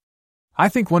track. I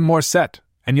think one more set,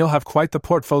 and you'll have quite the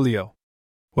portfolio.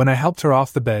 When I helped her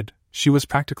off the bed, she was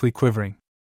practically quivering.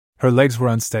 Her legs were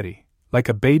unsteady, like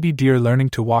a baby deer learning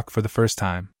to walk for the first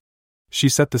time. She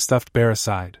set the stuffed bear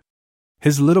aside.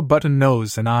 His little button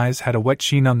nose and eyes had a wet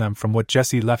sheen on them from what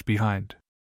Jessie left behind.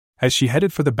 As she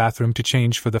headed for the bathroom to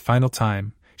change for the final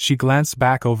time, she glanced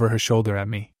back over her shoulder at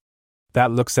me.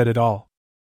 That look said it all.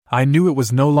 I knew it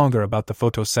was no longer about the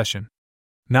photo session.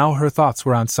 Now her thoughts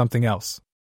were on something else.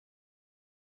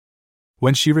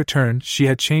 When she returned, she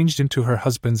had changed into her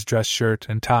husband's dress shirt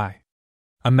and tie.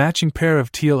 A matching pair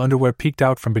of teal underwear peeked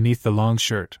out from beneath the long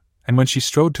shirt, and when she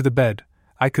strode to the bed,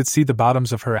 I could see the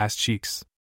bottoms of her ass cheeks.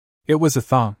 It was a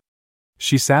thong.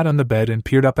 She sat on the bed and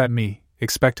peered up at me,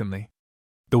 expectantly.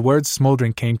 The word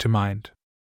smoldering came to mind.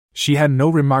 She had no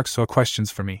remarks or questions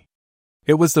for me.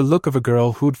 It was the look of a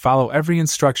girl who'd follow every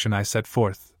instruction I set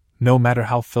forth, no matter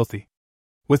how filthy.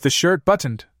 With the shirt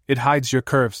buttoned, it hides your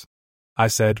curves, I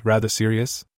said, rather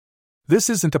serious. This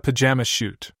isn't a pajama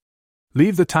shoot.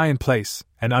 Leave the tie in place,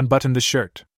 and unbutton the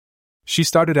shirt. She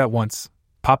started at once,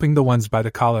 popping the ones by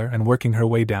the collar and working her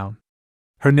way down.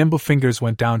 Her nimble fingers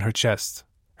went down her chest,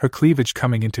 her cleavage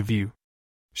coming into view.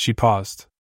 She paused.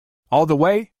 All the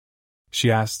way? She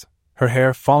asked, her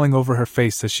hair falling over her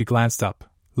face as she glanced up,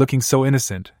 looking so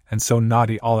innocent and so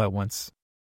naughty all at once.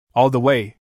 All the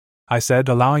way, I said,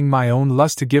 allowing my own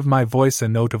lust to give my voice a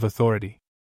note of authority.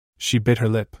 She bit her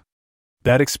lip.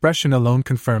 That expression alone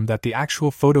confirmed that the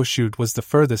actual photo shoot was the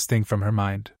furthest thing from her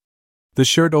mind. The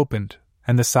shirt opened,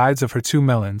 and the sides of her two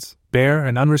melons, bare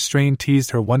and unrestrained,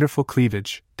 teased her wonderful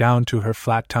cleavage down to her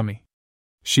flat tummy.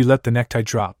 She let the necktie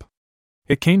drop.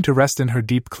 It came to rest in her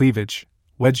deep cleavage,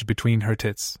 wedged between her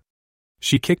tits.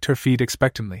 She kicked her feet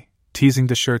expectantly, teasing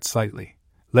the shirt slightly,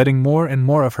 letting more and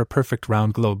more of her perfect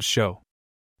round globes show.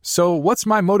 So, what's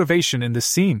my motivation in this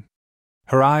scene?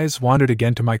 Her eyes wandered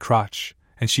again to my crotch,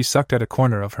 and she sucked at a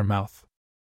corner of her mouth.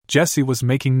 Jessie was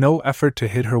making no effort to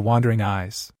hide her wandering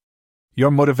eyes.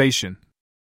 Your motivation,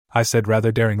 I said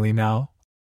rather daringly now,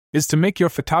 is to make your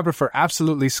photographer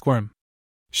absolutely squirm.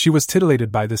 She was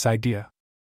titillated by this idea.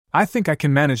 I think I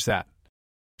can manage that,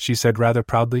 she said rather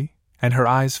proudly, and her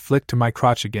eyes flicked to my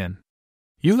crotch again.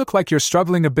 You look like you're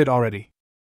struggling a bit already.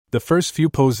 The first few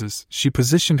poses, she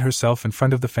positioned herself in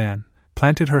front of the fan,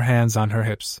 planted her hands on her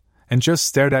hips, and just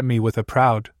stared at me with a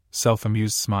proud,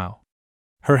 self-amused smile.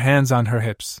 Her hands on her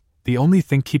hips, the only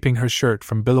thing keeping her shirt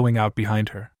from billowing out behind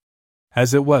her.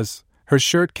 As it was, her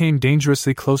shirt came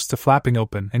dangerously close to flapping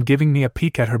open and giving me a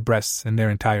peek at her breasts in their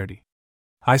entirety.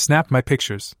 I snapped my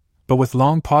pictures, but with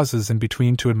long pauses in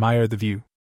between to admire the view.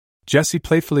 Jessie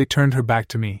playfully turned her back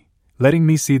to me, letting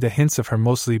me see the hints of her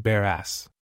mostly bare ass.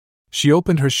 She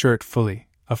opened her shirt fully,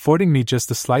 affording me just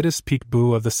the slightest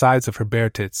peek-boo of the sides of her bare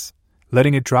tits,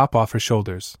 letting it drop off her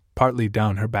shoulders, partly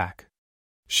down her back.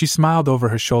 She smiled over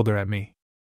her shoulder at me.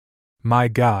 My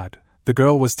God, the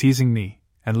girl was teasing me,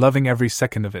 and loving every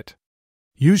second of it.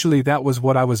 Usually that was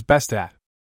what I was best at.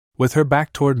 With her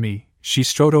back toward me, she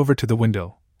strode over to the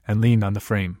window, and leaned on the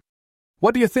frame.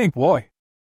 What do you think, boy?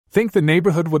 Think the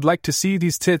neighborhood would like to see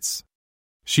these tits?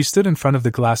 She stood in front of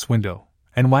the glass window,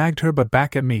 and wagged her butt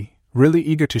back at me, really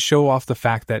eager to show off the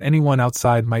fact that anyone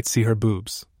outside might see her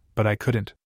boobs, but I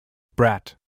couldn't.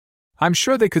 Brat. I'm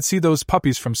sure they could see those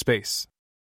puppies from space.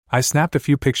 I snapped a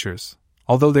few pictures,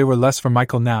 although they were less for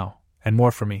Michael now, and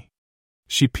more for me.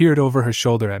 She peered over her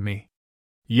shoulder at me.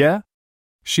 Yeah?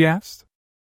 She asked.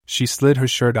 She slid her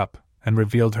shirt up, and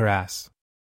revealed her ass.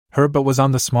 Her butt was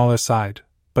on the smaller side,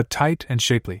 but tight and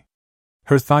shapely.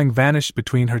 Her thong vanished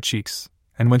between her cheeks,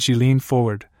 and when she leaned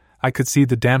forward, I could see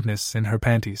the dampness in her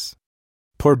panties.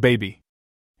 Poor baby.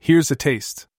 Here's a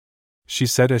taste, she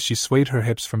said as she swayed her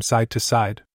hips from side to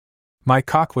side. My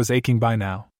cock was aching by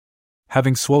now,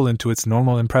 having swollen to its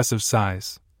normal impressive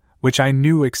size, which I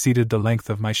knew exceeded the length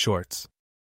of my shorts.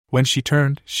 When she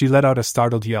turned, she let out a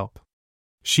startled yelp.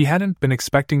 She hadn't been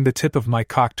expecting the tip of my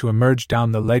cock to emerge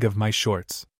down the leg of my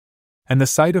shorts, and the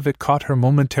sight of it caught her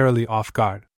momentarily off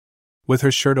guard. With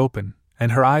her shirt open,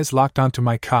 and her eyes locked onto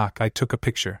my cock, I took a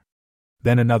picture.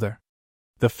 Then another.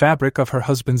 The fabric of her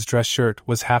husband's dress shirt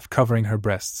was half covering her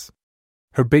breasts.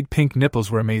 Her big pink nipples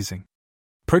were amazing.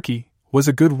 Perky was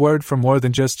a good word for more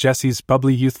than just Jessie's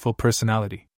bubbly youthful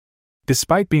personality.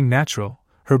 Despite being natural,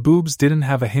 her boobs didn't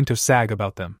have a hint of sag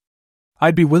about them.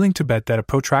 I'd be willing to bet that a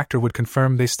protractor would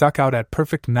confirm they stuck out at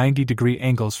perfect 90-degree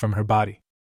angles from her body.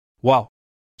 Wow!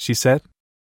 she said.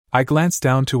 I glanced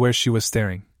down to where she was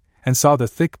staring, and saw the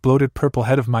thick bloated purple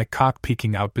head of my cock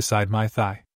peeking out beside my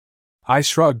thigh. I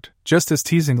shrugged, just as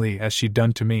teasingly as she'd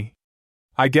done to me.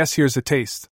 I guess here's a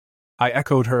taste. I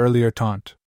echoed her earlier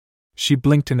taunt. She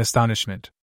blinked in astonishment.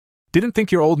 Didn't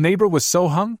think your old neighbor was so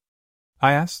hung?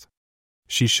 I asked.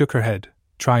 She shook her head,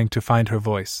 trying to find her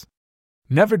voice.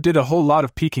 Never did a whole lot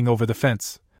of peeking over the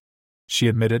fence, she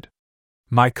admitted.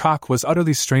 My cock was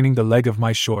utterly straining the leg of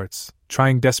my shorts,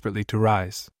 trying desperately to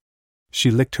rise. She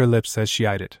licked her lips as she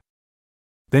eyed it.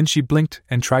 Then she blinked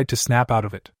and tried to snap out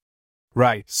of it.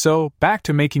 Right, so, back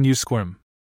to making you squirm.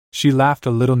 She laughed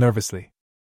a little nervously.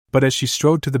 But as she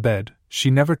strode to the bed,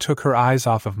 she never took her eyes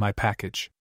off of my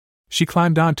package. She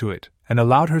climbed onto it, and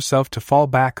allowed herself to fall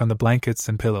back on the blankets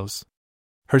and pillows.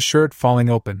 Her shirt falling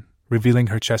open, revealing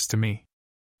her chest to me.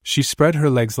 She spread her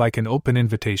legs like an open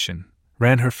invitation,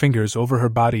 ran her fingers over her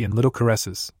body in little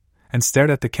caresses, and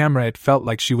stared at the camera. It felt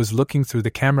like she was looking through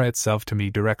the camera itself to me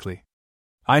directly.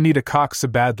 I need a cock so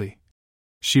badly,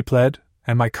 she pled,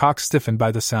 and my cock stiffened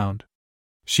by the sound.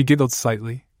 She giggled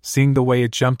slightly, seeing the way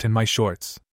it jumped in my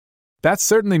shorts. That's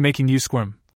certainly making you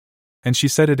squirm. And she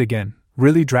said it again,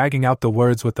 really dragging out the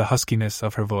words with the huskiness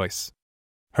of her voice.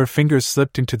 Her fingers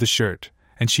slipped into the shirt,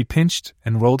 and she pinched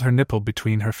and rolled her nipple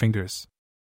between her fingers.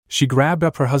 She grabbed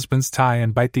up her husband's tie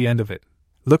and bit the end of it,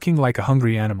 looking like a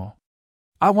hungry animal.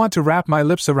 I want to wrap my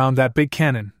lips around that big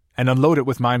cannon and unload it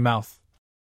with my mouth,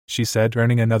 she said,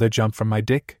 earning another jump from my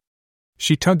dick.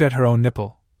 She tugged at her own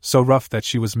nipple, so rough that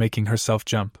she was making herself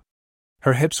jump.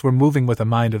 Her hips were moving with a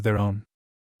mind of their own.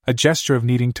 A gesture of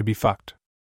needing to be fucked.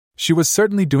 She was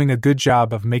certainly doing a good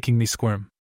job of making me squirm.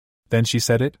 Then she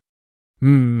said it.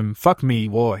 Fuck me,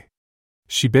 boy.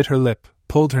 She bit her lip,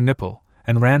 pulled her nipple,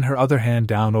 and ran her other hand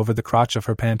down over the crotch of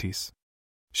her panties.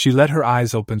 She let her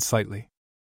eyes open slightly.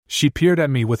 She peered at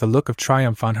me with a look of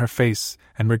triumph on her face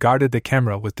and regarded the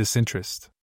camera with disinterest.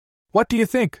 What do you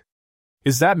think?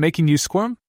 Is that making you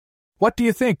squirm? What do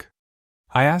you think?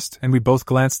 I asked, and we both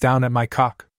glanced down at my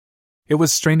cock. It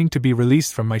was straining to be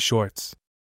released from my shorts.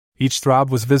 Each throb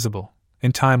was visible,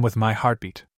 in time with my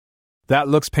heartbeat. That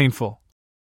looks painful,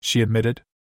 she admitted.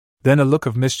 Then a look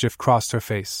of mischief crossed her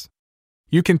face.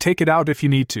 You can take it out if you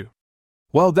need to.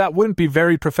 Well, that wouldn't be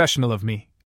very professional of me,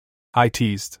 I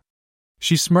teased.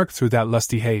 She smirked through that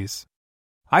lusty haze.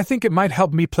 I think it might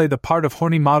help me play the part of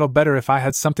horny model better if I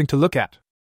had something to look at.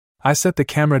 I set the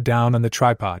camera down on the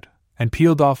tripod and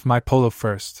peeled off my polo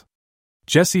first.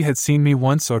 Jessie had seen me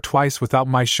once or twice without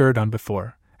my shirt on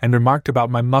before, and remarked about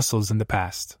my muscles in the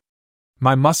past.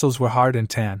 My muscles were hard and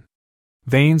tan.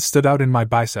 Veins stood out in my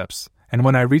biceps, and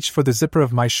when I reached for the zipper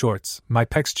of my shorts, my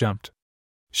pecs jumped.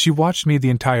 She watched me the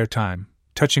entire time,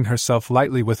 touching herself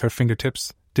lightly with her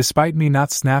fingertips, despite me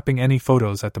not snapping any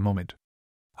photos at the moment.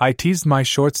 I teased my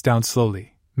shorts down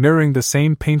slowly, mirroring the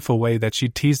same painful way that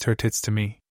she'd teased her tits to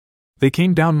me. They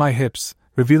came down my hips,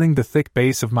 revealing the thick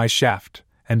base of my shaft,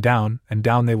 and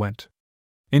down they went.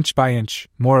 Inch by inch,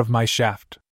 more of my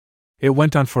shaft. It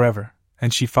went on forever,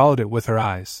 and she followed it with her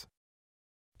eyes.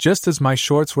 Just as my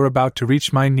shorts were about to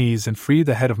reach my knees and free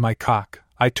the head of my cock,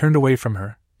 I turned away from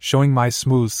her, showing my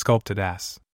smooth, sculpted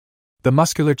ass. The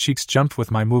muscular cheeks jumped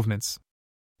with my movements.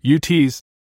 You tease,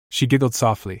 she giggled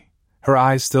softly, her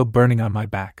eyes still burning on my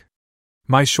back.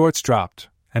 My shorts dropped,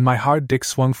 and my hard dick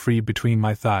swung free between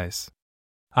my thighs.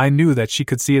 I knew that she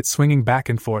could see it swinging back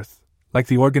and forth, like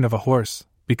the organ of a horse,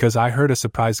 because I heard a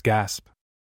surprised gasp.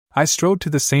 I strode to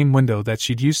the same window that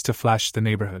she'd used to flash the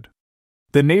neighborhood.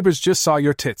 The neighbors just saw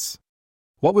your tits.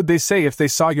 What would they say if they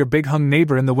saw your big hung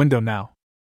neighbor in the window now?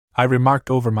 I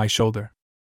remarked over my shoulder.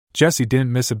 Jessie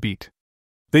didn't miss a beat.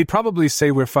 They'd probably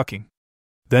say we're fucking.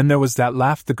 Then there was that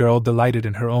laugh, the girl delighted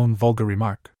in her own vulgar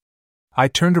remark. I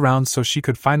turned around so she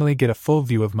could finally get a full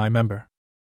view of my member.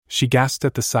 She gasped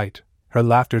at the sight, her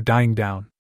laughter dying down.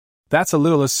 That's a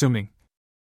little assuming,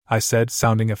 I said,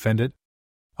 sounding offended.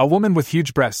 A woman with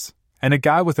huge breasts and a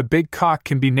guy with a big cock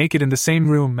can be naked in the same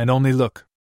room and only look.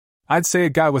 I'd say a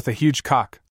guy with a huge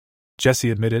cock,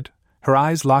 Jessie admitted, her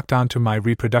eyes locked onto my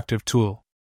reproductive tool.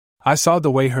 I saw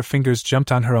the way her fingers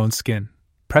jumped on her own skin,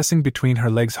 pressing between her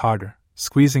legs harder,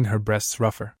 squeezing her breasts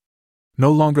rougher.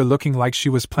 No longer looking like she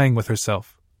was playing with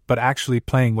herself, but actually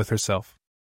playing with herself.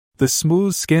 The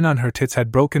smooth skin on her tits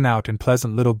had broken out in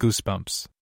pleasant little goosebumps.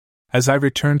 As I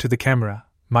returned to the camera,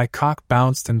 my cock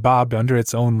bounced and bobbed under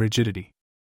its own rigidity.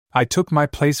 I took my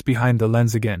place behind the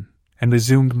lens again, and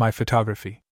resumed my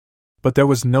photography. But there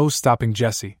was no stopping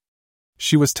Jessie.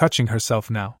 She was touching herself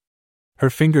now. Her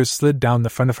fingers slid down the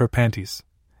front of her panties,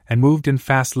 and moved in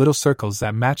fast little circles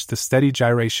that matched the steady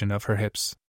gyration of her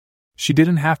hips. She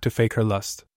didn't have to fake her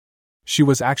lust. She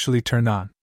was actually turned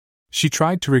on. She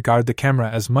tried to regard the camera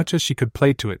as much as she could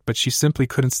play to it, but she simply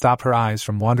couldn't stop her eyes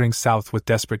from wandering south with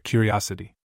desperate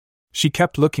curiosity. She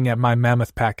kept looking at my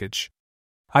mammoth package.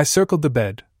 I circled the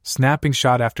bed, snapping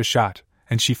shot after shot,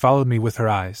 and she followed me with her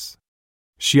eyes.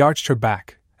 She arched her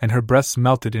back, and her breaths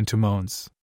melted into moans.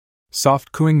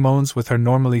 Soft cooing moans with her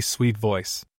normally sweet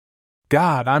voice.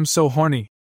 "God, I'm so horny,"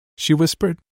 she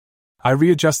whispered. I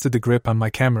readjusted the grip on my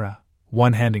camera,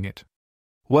 one-handing it.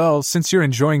 "Well, since you're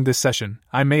enjoying this session,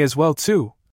 I may as well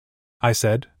too," I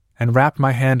said, and wrapped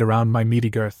my hand around my meaty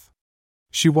girth.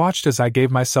 She watched as I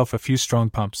gave myself a few strong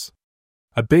pumps.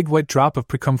 A big wet drop of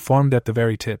precum formed at the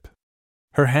very tip.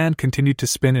 Her hand continued to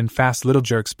spin in fast little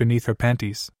jerks beneath her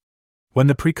panties. When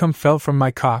the precum fell from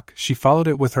my cock, she followed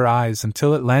it with her eyes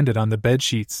until it landed on the bed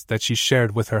sheets that she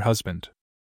shared with her husband.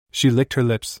 She licked her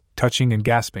lips, touching and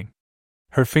gasping.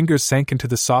 Her fingers sank into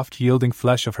the soft, yielding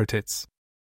flesh of her tits.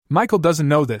 "Michael doesn't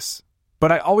know this,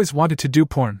 but I always wanted to do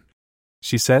porn,"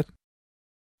 she said.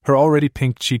 Her already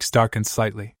pink cheeks darkened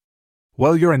slightly.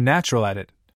 "Well, you're a natural at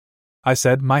it," I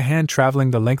said, my hand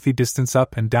traveling the lengthy distance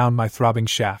up and down my throbbing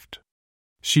shaft.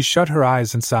 She shut her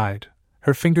eyes and sighed,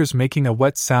 her fingers making a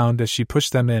wet sound as she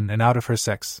pushed them in and out of her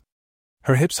sex.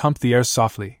 Her hips humped the air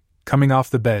softly, coming off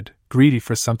the bed, greedy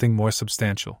for something more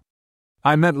substantial.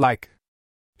 "I meant like..."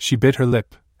 She bit her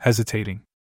lip, hesitating.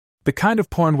 "The kind of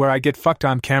porn where I get fucked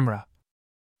on camera."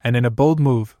 And in a bold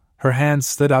move, her hands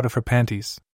slid out of her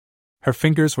panties. Her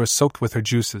fingers were soaked with her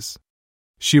juices.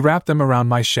 She wrapped them around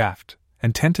my shaft,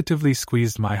 and tentatively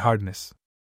squeezed my hardness.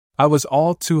 I was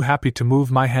all too happy to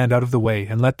move my hand out of the way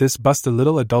and let this busted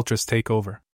little adulteress take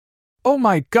over. "Oh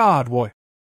my God, boy,"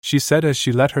 she said as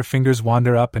she let her fingers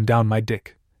wander up and down my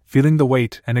dick, feeling the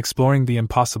weight and exploring the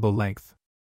impossible length.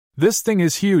 "This thing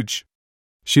is huge."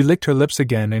 She licked her lips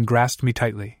again and grasped me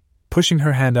tightly, pushing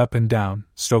her hand up and down,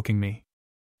 stroking me.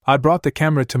 I brought the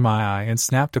camera to my eye and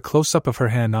snapped a close-up of her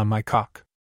hand on my cock.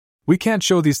 "We can't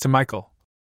show these to Michael,"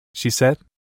 she said.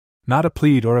 Not a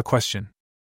plead or a question.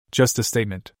 Just a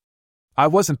statement. "I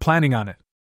wasn't planning on it.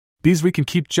 These we can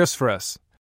keep just for us."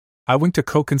 I winked a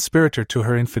co-conspirator to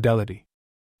her infidelity.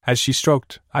 As she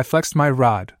stroked, I flexed my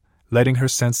rod, letting her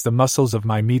sense the muscles of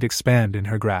my meat expand in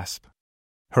her grasp.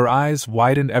 Her eyes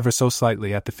widened ever so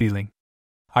slightly at the feeling.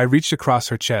 I reached across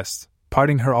her chest,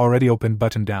 parting her already open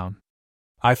button down.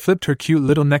 I flipped her cute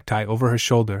little necktie over her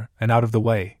shoulder and out of the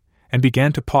way, and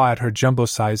began to paw at her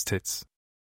jumbo-sized tits.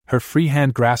 Her free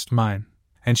hand grasped mine,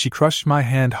 and she crushed my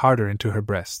hand harder into her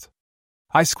breast.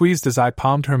 I squeezed as I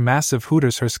palmed her massive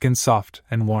hooters, her skin soft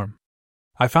and warm.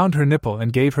 I found her nipple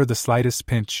and gave her the slightest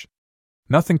pinch.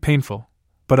 Nothing painful,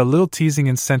 but a little teasing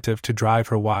incentive to drive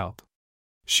her wild.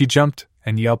 She jumped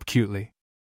and yelped cutely.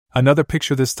 Another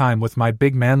picture, this time with my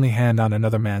big manly hand on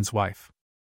another man's wife.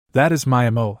 That is my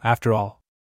MO, after all.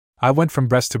 I went from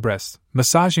breast to breast,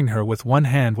 massaging her with one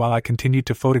hand while I continued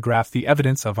to photograph the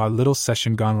evidence of our little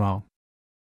session gone wrong.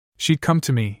 She'd come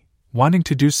to me, wanting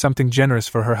to do something generous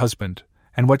for her husband,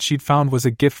 and what she'd found was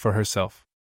a gift for herself.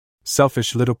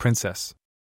 Selfish little princess.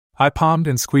 I palmed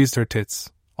and squeezed her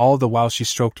tits, all the while she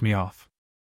stroked me off.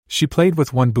 She played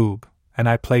with one boob, and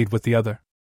I played with the other.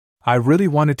 I really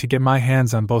wanted to get my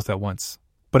hands on both at once,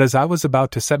 but as I was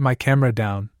about to set my camera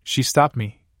down, she stopped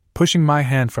me, pushing my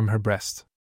hand from her breast.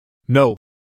 "No,"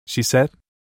 she said.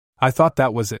 I thought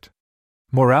that was it.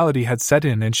 Morality had set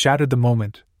in and shattered the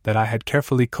moment that I had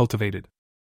carefully cultivated.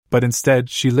 But instead,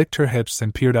 she licked her hips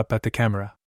and peered up at the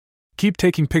camera. "Keep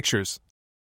taking pictures,"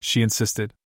 she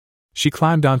insisted. She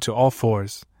climbed onto all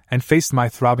fours and faced my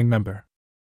throbbing member.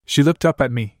 She looked up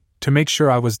at me to make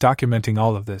sure I was documenting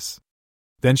all of this.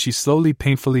 Then she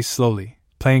painfully slowly,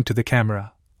 playing to the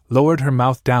camera, lowered her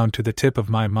mouth down to the tip of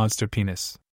my monster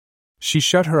penis. She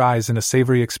shut her eyes in a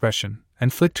savory expression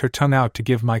and flicked her tongue out to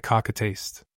give my cock a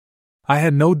taste. I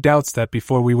had no doubts that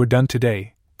before we were done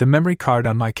today, the memory card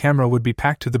on my camera would be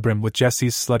packed to the brim with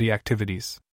Jessie's slutty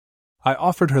activities. I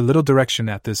offered her little direction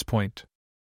at this point.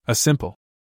 A simple,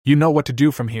 "You know what to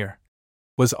do from here,"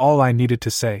 was all I needed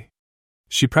to say.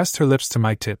 She pressed her lips to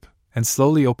my tip and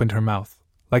slowly opened her mouth,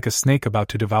 like a snake about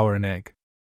to devour an egg.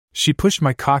 She pushed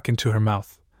my cock into her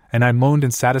mouth, and I moaned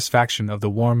in satisfaction of the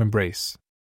warm embrace.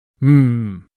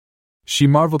 She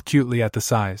marveled cutely at the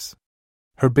size.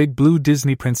 Her big blue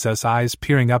Disney princess eyes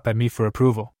peering up at me for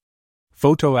approval.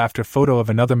 Photo after photo of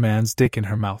another man's dick in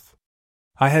her mouth.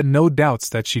 I had no doubts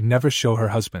that she'd never show her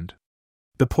husband.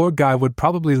 The poor guy would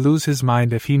probably lose his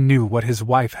mind if he knew what his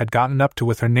wife had gotten up to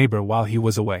with her neighbor while he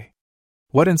was away.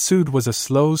 What ensued was a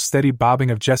slow, steady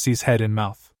bobbing of Jessie's head and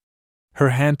mouth. Her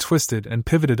hand twisted and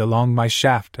pivoted along my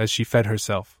shaft as she fed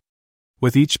herself.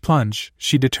 With each plunge,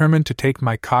 she determined to take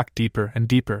my cock deeper and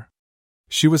deeper.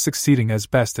 She was succeeding as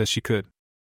best as she could.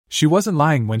 She wasn't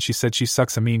lying when she said she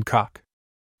sucks a mean cock.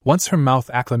 Once her mouth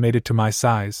acclimated to my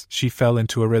size, she fell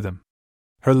into a rhythm.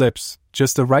 Her lips,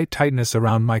 just the right tightness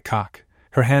around my cock,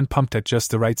 her hand pumped at just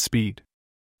the right speed.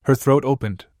 Her throat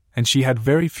opened, and she had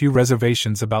very few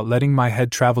reservations about letting my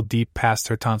head travel deep past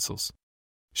her tonsils.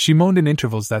 She moaned in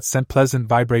intervals that sent pleasant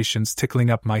vibrations tickling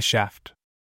up my shaft.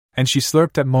 And she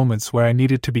slurped at moments where I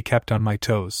needed to be kept on my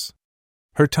toes.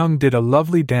 Her tongue did a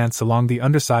lovely dance along the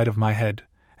underside of my head,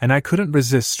 and I couldn't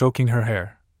resist stroking her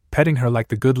hair, petting her like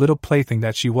the good little plaything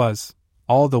that she was,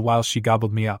 all the while she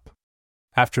gobbled me up.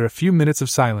 After a few minutes of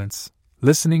silence,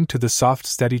 listening to the soft,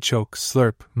 steady choke,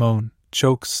 slurp, moan,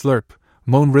 choke, slurp,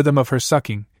 moan rhythm of her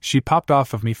sucking, she popped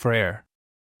off of me for air.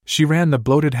 She ran the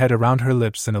bloated head around her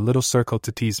lips in a little circle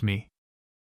to tease me.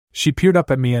 She peered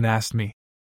up at me and asked me,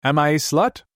 "Am I a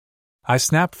slut?" I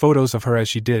snapped photos of her as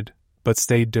she did, but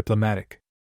stayed diplomatic.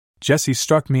 Jessie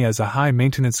struck me as a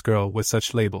high-maintenance girl with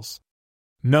such labels.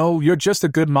 "No, you're just a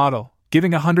good model,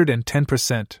 giving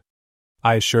 110%.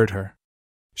 I assured her.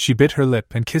 She bit her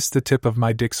lip and kissed the tip of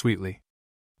my dick sweetly.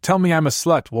 "Tell me I'm a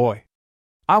slut, boy.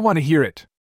 I want to hear it."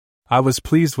 I was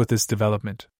pleased with this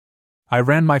development. I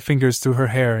ran my fingers through her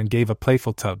hair and gave a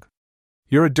playful tug.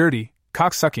 "You're a dirty,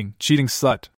 cock-sucking, cheating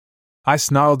slut," I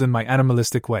snarled in my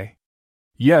animalistic way.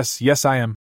 Yes, I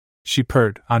am," she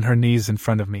purred, on her knees in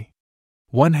front of me.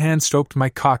 One hand stroked my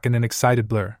cock in an excited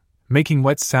blur, making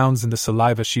wet sounds in the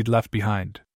saliva she'd left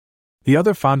behind. The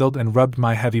other fondled and rubbed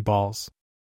my heavy balls.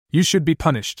 "You should be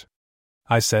punished,"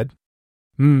 I said.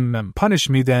 Punish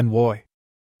me then, boy.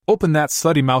 Open that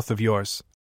slutty mouth of yours,"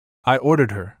 I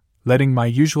ordered her, letting my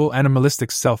usual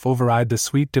animalistic self override the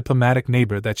sweet diplomatic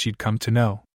neighbor that she'd come to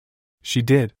know. She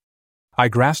did. I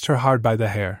grasped her hard by the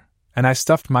hair, and I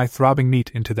stuffed my throbbing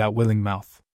meat into that willing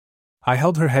mouth. I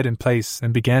held her head in place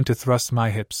and began to thrust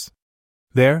my hips.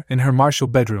 There, in her Marshall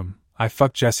bedroom, I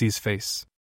fucked Jessie's face.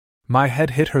 My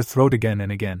head hit her throat again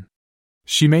and again.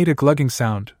 She made a glugging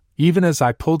sound, even as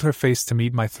I pulled her face to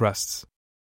meet my thrusts.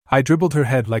 I dribbled her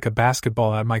head like a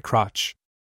basketball at my crotch.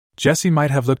 Jessie might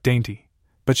have looked dainty,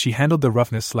 but she handled the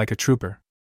roughness like a trooper.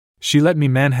 She let me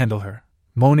manhandle her,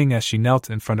 moaning as she knelt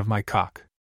in front of my cock.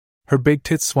 Her big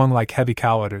tits swung like heavy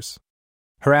cow udders.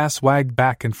 Her ass wagged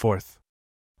back and forth.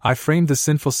 I framed the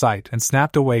sinful sight and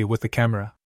snapped away with the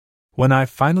camera. When I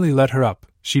finally let her up,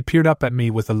 she peered up at me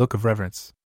with a look of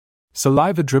reverence.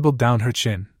 Saliva dribbled down her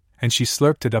chin, and she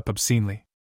slurped it up obscenely.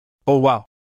 "Oh wow,"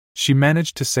 she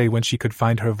managed to say when she could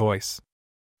find her voice.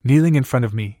 Kneeling in front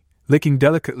of me, licking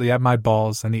delicately at my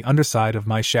balls and the underside of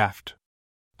my shaft.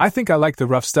 "I think I like the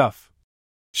rough stuff,"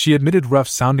 she admitted, rough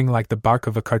sounding like the bark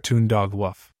of a cartoon dog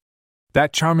woof.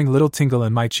 That charming little tingle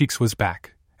in my cheeks was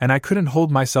back, and I couldn't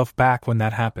hold myself back when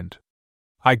that happened.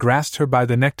 I grasped her by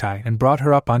the necktie and brought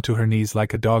her up onto her knees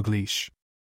like a dog leash.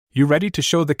 "You ready to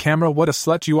show the camera what a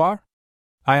slut you are?"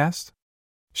 I asked.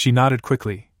 She nodded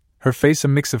quickly, her face a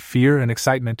mix of fear and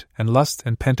excitement and lust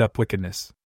and pent-up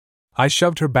wickedness. I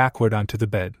shoved her backward onto the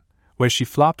bed, where she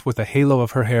flopped with a halo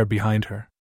of her hair behind her.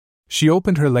 She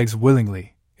opened her legs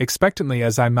willingly, expectantly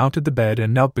as I mounted the bed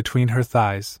and knelt between her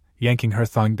thighs, yanking her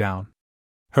thong down.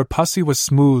 Her pussy was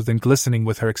smooth and glistening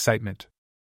with her excitement.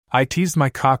 I teased my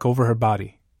cock over her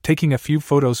body, taking a few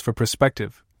photos for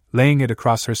perspective, laying it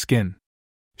across her skin.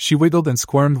 She wiggled and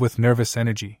squirmed with nervous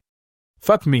energy.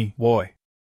 "Fuck me, boy.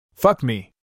 Fuck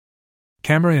me."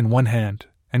 Camera in one hand,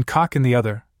 and cock in the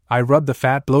other, I rubbed the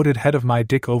fat, bloated head of my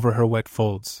dick over her wet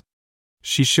folds.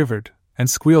 She shivered, and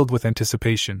squealed with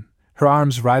anticipation, her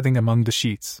arms writhing among the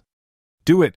sheets.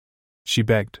 "Do it," she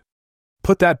begged.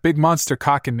 "Put that big monster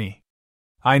cock in me.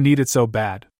 I need it so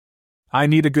bad. I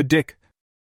need a good dick."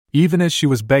 Even as she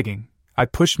was begging, I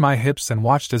pushed my hips and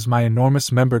watched as my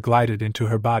enormous member glided into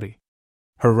her body.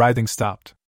 Her writhing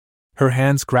stopped. Her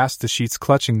hands grasped the sheets,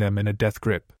 clutching them in a death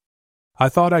grip. I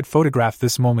thought I'd photograph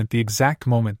this moment, the exact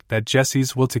moment that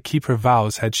Jessie's will to keep her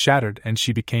vows had shattered and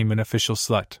she became an official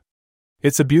slut.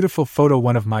 It's a beautiful photo,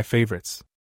 one of my favorites.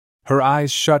 Her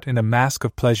eyes shut in a mask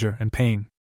of pleasure and pain.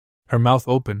 Her mouth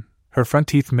open, her front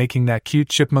teeth making that cute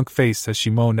chipmunk face as she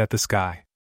moaned at the sky.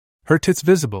 Her tits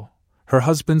visible, her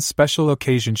husband's special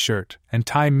occasion shirt and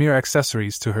tie mere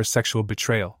accessories to her sexual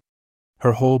betrayal.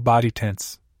 Her whole body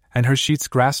tense, and her sheets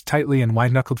grasped tightly in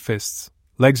white-knuckled fists,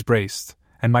 legs braced,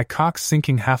 and my cock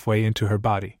sinking halfway into her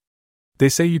body. They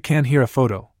say you can't hear a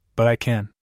photo, but I can.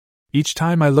 Each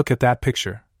time I look at that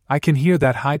picture, I can hear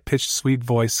that high-pitched sweet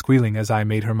voice squealing as I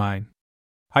made her mine.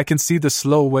 I can see the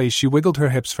slow way she wiggled her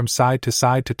hips from side to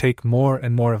side to take more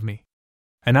and more of me.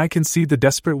 And I can see the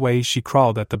desperate way she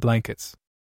crawled at the blankets.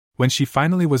 When she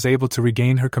finally was able to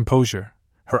regain her composure,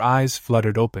 her eyes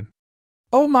fluttered open.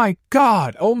 "Oh my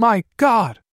God! Oh my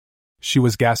God!" she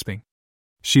was gasping.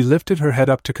 She lifted her head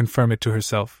up to confirm it to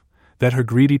herself, that her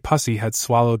greedy pussy had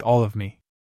swallowed all of me.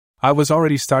 I was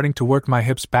already starting to work my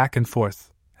hips back and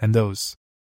forth, and those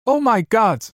 "Oh my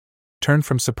gods!" turned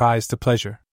from surprise to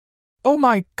pleasure. "Oh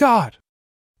my god!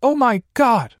 Oh my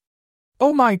god!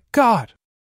 Oh my god!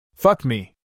 Fuck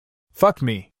me! Fuck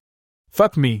me!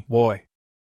 Fuck me, boy!"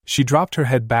 She dropped her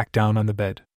head back down on the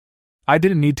bed. I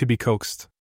didn't need to be coaxed.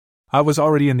 I was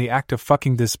already in the act of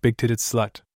fucking this big-titted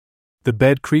slut. The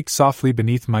bed creaked softly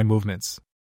beneath my movements.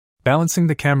 Balancing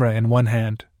the camera in one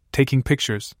hand, taking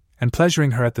pictures, and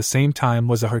pleasuring her at the same time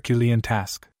was a Herculean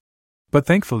task. But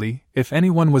thankfully, if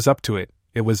anyone was up to it,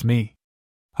 it was me.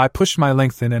 I pushed my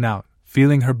length in and out,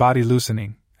 feeling her body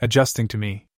loosening, adjusting to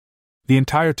me. The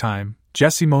entire time,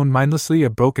 Jessie moaned mindlessly, a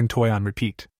broken toy on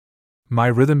repeat. My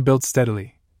rhythm built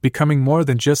steadily, becoming more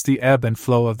than just the ebb and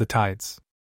flow of the tides.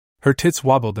 Her tits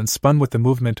wobbled and spun with the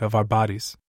movement of our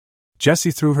bodies.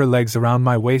 Jessie threw her legs around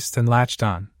my waist and latched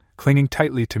on, clinging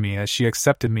tightly to me as she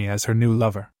accepted me as her new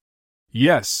lover.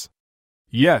 Yes.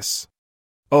 Yes.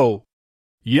 Oh.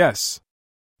 Yes.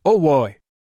 Oh boy.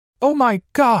 Oh my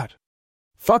god.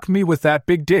 Fuck me with that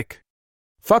big dick.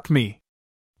 Fuck me.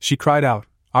 She cried out,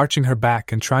 arching her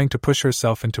back and trying to push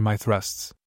herself into my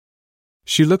thrusts.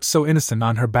 She looked so innocent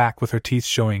on her back with her teeth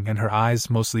showing and her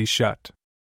eyes mostly shut.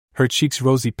 Her cheeks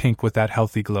rosy pink with that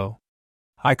healthy glow.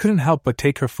 I couldn't help but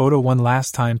take her photo one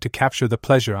last time to capture the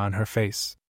pleasure on her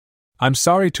face. I'm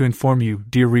sorry to inform you,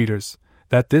 dear readers,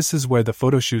 that this is where the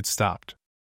photo shoot stopped.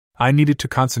 I needed to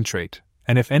concentrate,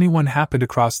 and if anyone happened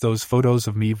across those photos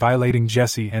of me violating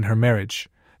Jessie and her marriage,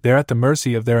 they're at the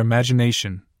mercy of their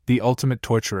imagination, the ultimate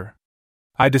torturer.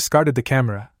 I discarded the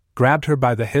camera, grabbed her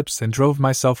by the hips and drove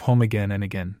myself home again and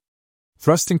again.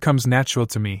 Thrusting comes natural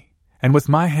to me, and with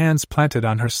my hands planted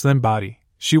on her slim body,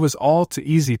 she was all too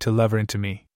easy to lever into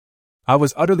me. I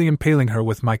was utterly impaling her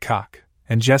with my cock,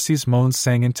 and Jessie's moans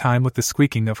sang in time with the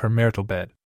squeaking of her marital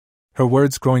bed. Her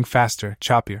words growing faster,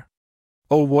 choppier.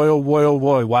 Oh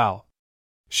boy, wow.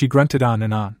 She grunted on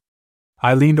and on.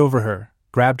 I leaned over her,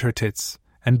 grabbed her tits,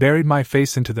 and buried my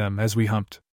face into them as we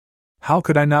humped. How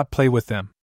could I not play with them?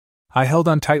 I held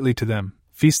on tightly to them,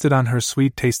 feasted on her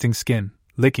sweet-tasting skin,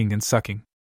 licking and sucking.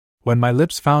 When my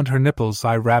lips found her nipples,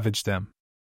 I ravaged them.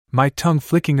 My tongue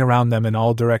flicking around them in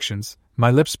all directions, my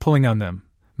lips pulling on them,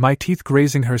 my teeth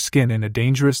grazing her skin in a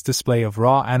dangerous display of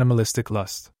raw animalistic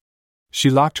lust. She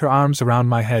locked her arms around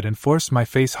my head and forced my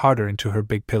face harder into her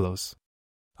big pillows.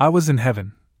 I was in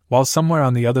heaven, while somewhere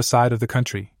on the other side of the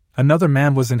country, another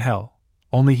man was in hell,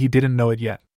 only he didn't know it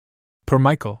yet. Poor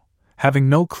Michael, having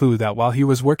no clue that while he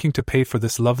was working to pay for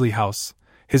this lovely house,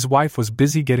 his wife was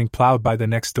busy getting plowed by the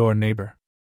next-door neighbor.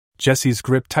 Jessie's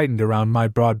grip tightened around my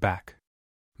broad back.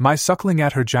 My suckling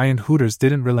at her giant hooters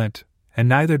didn't relent, and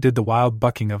neither did the wild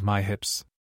bucking of my hips.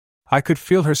 I could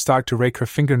feel her start to rake her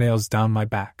fingernails down my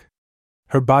back.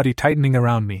 Her body tightening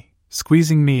around me,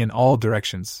 squeezing me in all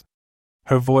directions.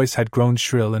 Her voice had grown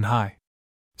shrill and high.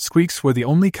 Squeaks were the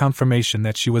only confirmation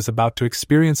that she was about to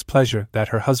experience pleasure that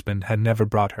her husband had never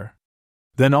brought her.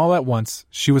 Then all at once,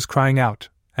 she was crying out,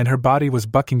 and her body was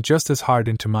bucking just as hard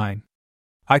into mine.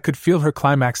 I could feel her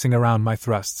climaxing around my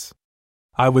thrusts.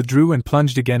 I withdrew and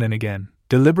plunged again and again,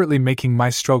 deliberately making my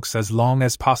strokes as long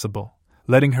as possible,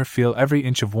 letting her feel every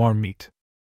inch of warm meat.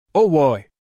 Oh boy!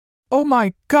 Oh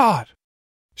my God!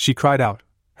 She cried out,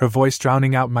 her voice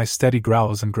drowning out my steady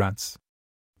growls and grunts.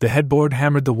 The headboard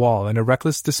hammered the wall in a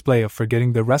reckless display of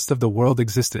forgetting the rest of the world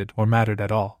existed or mattered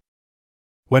at all.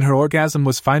 When her orgasm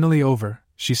was finally over,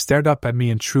 she stared up at me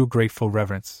in true grateful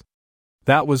reverence.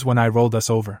 That was when I rolled us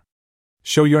over.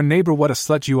 Show your neighbor what a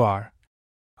slut you are,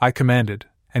 I commanded,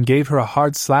 and gave her a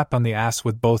hard slap on the ass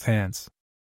with both hands.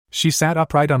 She sat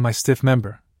upright on my stiff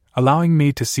member, allowing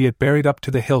me to see it buried up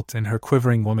to the hilt in her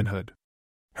quivering womanhood.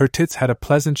 Her tits had a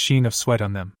pleasant sheen of sweat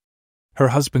on them. Her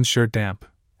husband's shirt damp,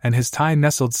 and his tie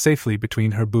nestled safely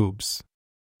between her boobs.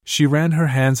 She ran her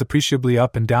hands appreciably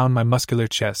up and down my muscular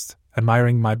chest,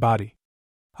 admiring my body.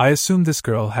 I assumed this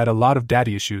girl had a lot of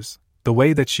daddy issues, the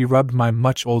way that she rubbed my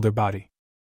much older body.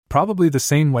 Probably the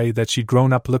same way that she'd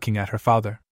grown up looking at her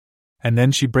father. And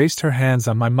then she braced her hands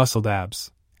on my muscled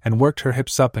abs, and worked her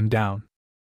hips up and down.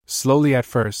 Slowly at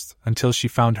first, until she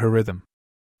found her rhythm.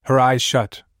 Her eyes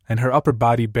shut, and her upper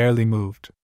body barely moved.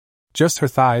 Just her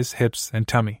thighs, hips, and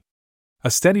tummy. A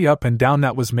steady up and down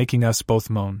that was making us both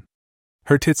moan.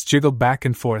 Her tits jiggled back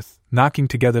and forth, knocking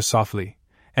together softly,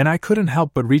 and I couldn't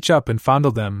help but reach up and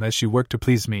fondle them as she worked to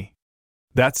please me.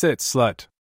 That's it, slut.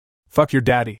 Fuck your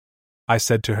daddy, I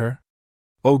said to her.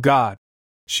 Oh God.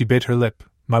 She bit her lip,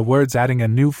 my words adding a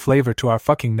new flavor to our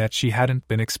fucking that she hadn't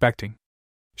been expecting.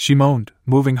 She moaned,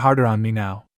 moving harder on me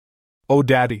now. Oh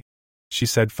daddy, she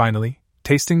said finally,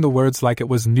 tasting the words like it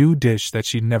was new dish that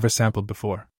she'd never sampled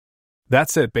before.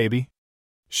 That's it, baby.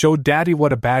 Show Daddy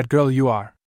what a bad girl you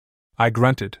are. I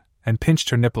grunted, and pinched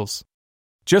her nipples.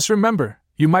 Just remember,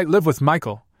 you might live with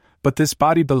Michael, but this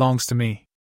body belongs to me.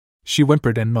 She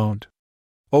whimpered and moaned.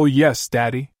 Oh yes,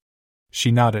 Daddy.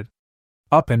 She nodded.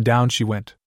 Up and down she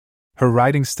went, her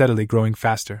riding steadily growing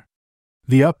faster.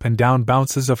 The up and down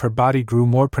bounces of her body grew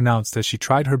more pronounced as she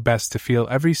tried her best to feel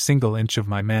every single inch of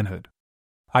my manhood.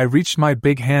 I reached my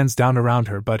big hands down around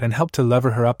her butt and helped to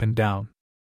lever her up and down.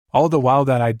 All the while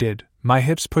that I did, my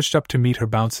hips pushed up to meet her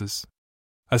bounces.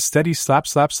 A steady slap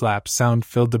slap slap sound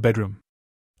filled the bedroom.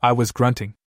 I was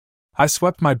grunting. I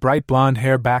swept my bright blonde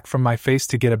hair back from my face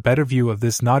to get a better view of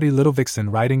this naughty little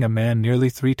vixen riding a man nearly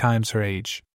 3 times her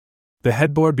age. The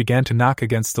headboard began to knock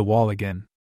against the wall again.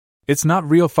 It's not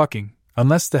real fucking,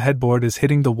 unless the headboard is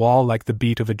hitting the wall like the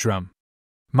beat of a drum.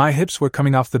 My hips were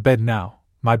coming off the bed now,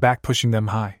 my back pushing them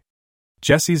high.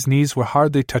 Jessie's knees were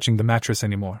hardly touching the mattress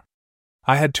anymore.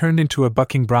 I had turned into a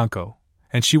bucking bronco,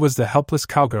 and she was the helpless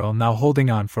cowgirl now holding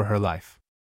on for her life.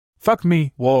 Fuck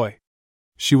me, boy!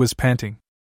 She was panting.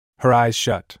 Her eyes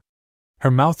shut.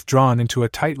 Her mouth drawn into a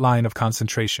tight line of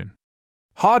concentration.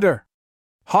 Harder!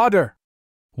 Harder!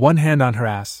 One hand on her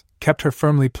ass kept her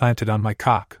firmly planted on my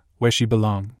cock, where she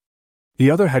belonged.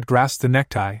 The other had grasped the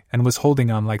necktie and was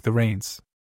holding on like the reins.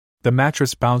 The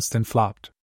mattress bounced and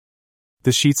flopped.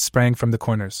 The sheets sprang from the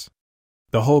corners.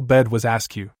 The whole bed was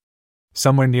askew.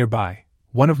 Somewhere nearby,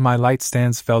 one of my light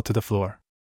stands fell to the floor.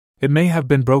 It may have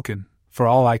been broken, for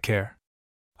all I care.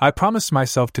 I promised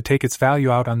myself to take its value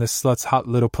out on this slut's hot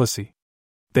little pussy.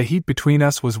 The heat between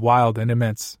us was wild and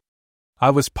immense.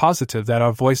 I was positive that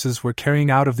our voices were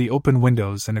carrying out of the open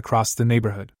windows and across the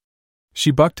neighborhood. She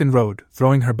bucked and rode,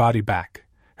 throwing her body back,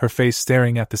 her face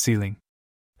staring at the ceiling.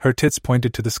 Her tits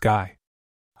pointed to the sky.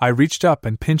 I reached up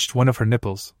and pinched one of her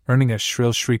nipples, earning a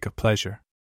shrill shriek of pleasure.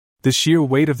 The sheer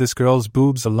weight of this girl's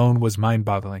boobs alone was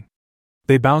mind-boggling.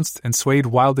 They bounced and swayed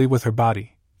wildly with her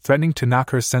body, threatening to knock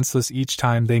her senseless each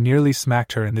time they nearly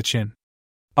smacked her in the chin.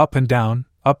 Up and down,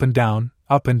 up and down,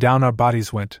 up and down our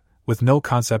bodies went, with no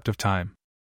concept of time.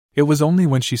 It was only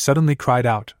when she suddenly cried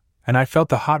out, and I felt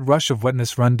the hot rush of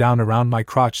wetness run down around my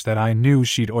crotch that I knew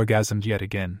she'd orgasmed yet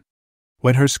again.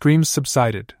 When her screams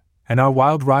subsided, and our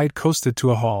wild ride coasted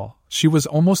to a halt, she was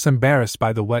almost embarrassed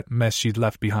by the wet mess she'd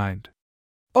left behind.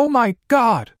 Oh my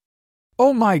God!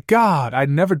 Oh my God, I'd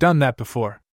never done that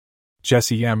before!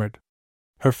 Jessie yammered.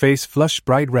 Her face flushed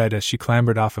bright red as she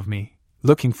clambered off of me,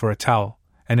 looking for a towel,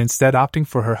 and instead opting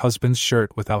for her husband's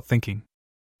shirt without thinking.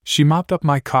 She mopped up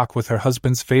my cock with her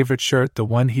husband's favorite shirt, the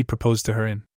one he'd proposed to her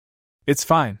in. It's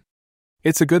fine.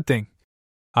 It's a good thing,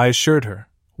 I assured her,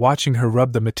 watching her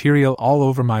rub the material all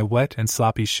over my wet and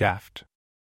sloppy shaft.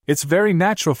 It's very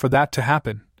natural for that to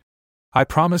happen, I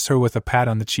promised her with a pat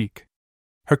on the cheek.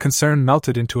 Her concern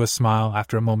melted into a smile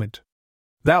after a moment.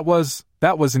 That was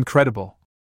incredible,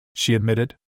 she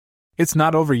admitted. It's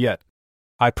not over yet,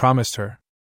 I promised her.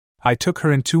 I took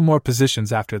her in 2 more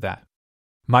positions after that.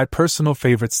 My personal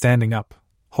favorite standing up,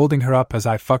 holding her up as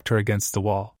I fucked her against the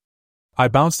wall. I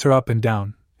bounced her up and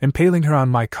down, impaling her on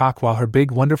my cock while her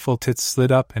big wonderful tits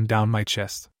slid up and down my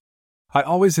chest. I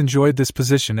always enjoyed this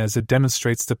position as it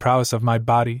demonstrates the prowess of my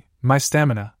body, my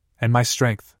stamina, and my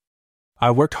strength. I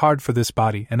worked hard for this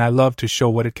body and I love to show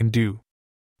what it can do.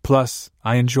 Plus,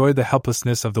 I enjoy the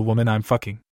helplessness of the woman I'm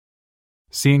fucking.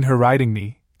 Seeing her riding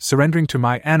me, surrendering to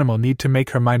my animal need to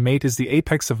make her my mate is the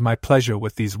apex of my pleasure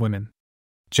with these women.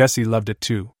 Jessie loved it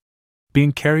too.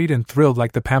 Being carried and thrilled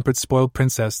like the pampered spoiled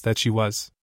princess that she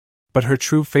was. But her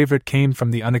true favorite came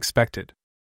from the unexpected.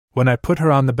 When I put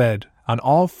her on the bed, on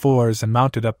all 4s and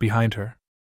mounted up behind her.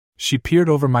 She peered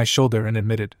over my shoulder and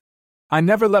admitted, I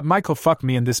never let Michael fuck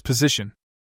me in this position.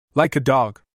 Like a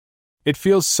dog. It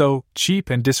feels so cheap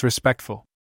and disrespectful.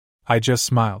 I just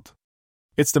smiled.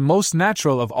 It's the most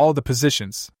natural of all the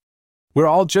positions. We're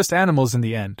all just animals in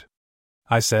the end,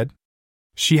 I said.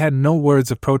 She had no words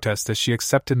of protest as she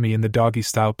accepted me in the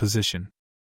doggy-style position.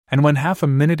 And when half a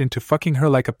minute into fucking her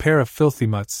like a pair of filthy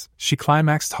mutts, she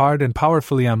climaxed hard and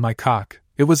powerfully on my cock,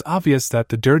 it was obvious that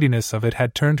the dirtiness of it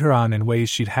had turned her on in ways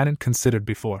she hadn't considered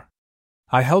before.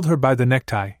 I held her by the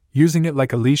necktie, using it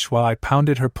like a leash while I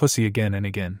pounded her pussy again and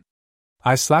again.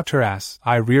 I slapped her ass,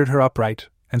 I reared her upright,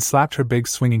 and slapped her big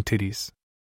swinging titties.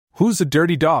 Who's a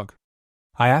dirty dog?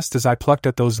 I asked as I plucked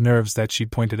at those nerves that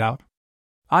she'd pointed out.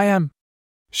 I am,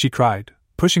 she cried,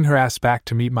 pushing her ass back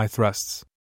to meet my thrusts.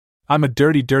 I'm a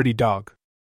dirty, dirty dog.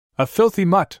 A filthy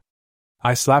mutt.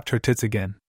 I slapped her tits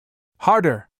again.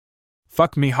 Harder.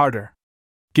 Fuck me harder.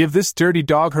 Give this dirty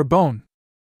dog her bone,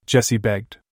 Jessie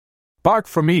begged. Bark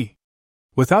for me.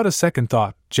 Without a second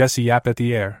thought, Jessie yapped at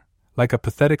the air, like a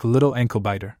pathetic little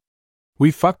ankle-biter. We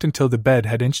fucked until the bed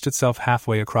had inched itself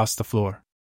halfway across the floor.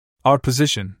 Our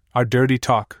position, our dirty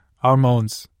talk, our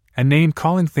moans, and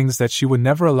name-calling things that she would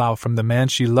never allow from the man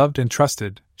she loved and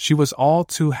trusted, she was all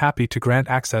too happy to grant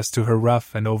access to her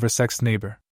rough and oversexed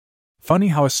neighbor. Funny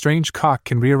how a strange cock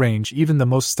can rearrange even the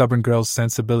most stubborn girl's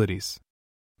sensibilities.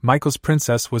 Michael's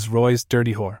princess was Roy's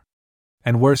dirty whore.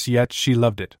 And worse yet, she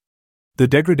loved it. The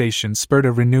degradation spurred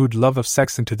a renewed love of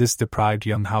sex into this deprived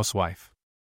young housewife.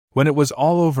 When it was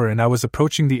all over and I was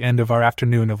approaching the end of our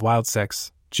afternoon of wild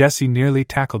sex, Jessie nearly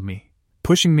tackled me,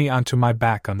 pushing me onto my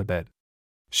back on the bed.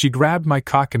 She grabbed my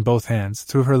cock in both hands,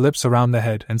 threw her lips around the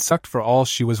head, and sucked for all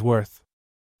she was worth.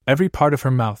 Every part of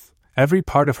her mouth, every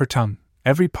part of her tongue,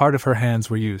 every part of her hands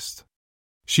were used.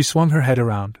 She swung her head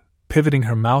around, pivoting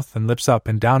her mouth and lips up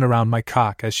and down around my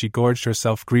cock as she gorged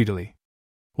herself greedily.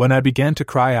 When I began to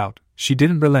cry out, she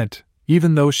didn't relent,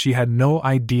 even though she had no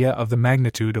idea of the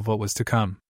magnitude of what was to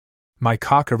come. My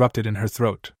cock erupted in her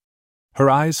throat. Her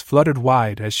eyes fluttered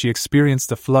wide as she experienced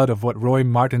the flood of what Roy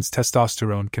Martin's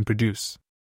testosterone can produce.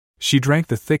 She drank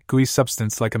the thick, gooey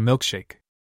substance like a milkshake.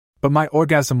 But my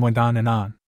orgasm went on and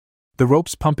on, the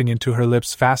ropes pumping into her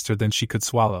lips faster than she could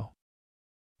swallow.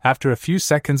 After a few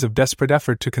seconds of desperate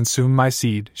effort to consume my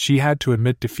seed, she had to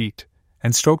admit defeat,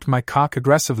 and stroked my cock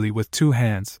aggressively with 2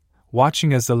 hands,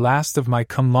 watching as the last of my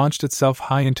cum launched itself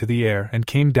high into the air and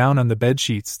came down on the bed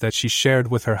sheets that she shared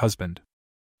with her husband.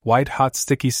 White-hot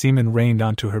sticky semen rained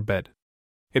onto her bed.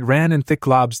 It ran in thick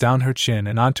globs down her chin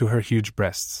and onto her huge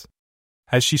breasts.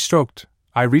 As she stroked,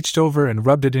 I reached over and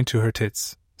rubbed it into her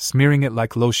tits, smearing it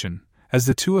like lotion, as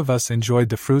the two of us enjoyed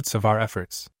the fruits of our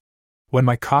efforts. When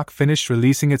my cock finished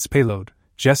releasing its payload,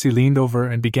 Jessie leaned over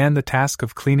and began the task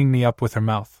of cleaning me up with her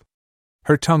mouth.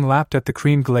 Her tongue lapped at the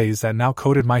cream glaze that now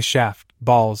coated my shaft,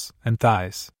 balls, and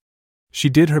thighs. She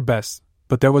did her best,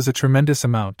 but there was a tremendous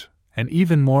amount, and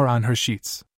even more on her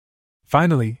sheets.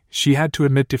 Finally, she had to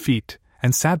admit defeat,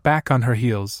 and sat back on her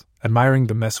heels, admiring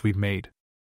the mess we'd made.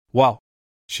 "Wow,"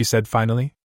 she said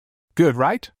finally. "Good,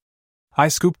 right?" I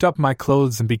scooped up my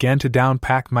clothes and began to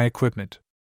down-pack my equipment.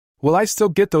 "Will I still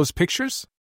get those pictures?"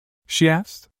 she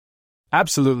asked.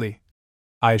 "Absolutely,"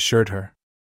 I assured her.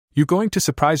 "You going to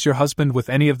surprise your husband with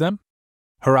any of them?"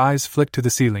 Her eyes flicked to the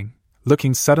ceiling,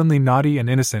 looking suddenly naughty and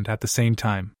innocent at the same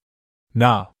time.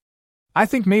 "Nah. I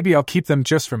think maybe I'll keep them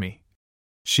just for me,"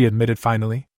 she admitted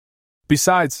finally.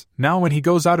 "Besides, now when he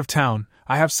goes out of town,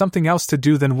 I have something else to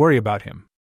do than worry about him."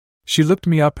 She looked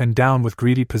me up and down with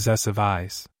greedy, possessive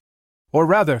eyes. "Or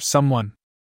rather, someone."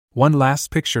 One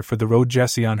last picture for the road: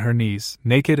 Jessie on her knees,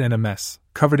 naked and a mess,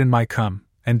 covered in my cum,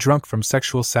 and drunk from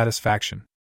sexual satisfaction.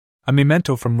 A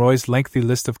memento from Roy's lengthy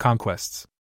list of conquests.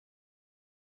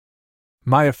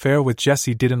 My affair with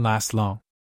Jessie didn't last long.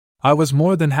 I was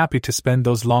more than happy to spend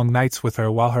those long nights with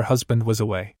her while her husband was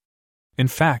away. In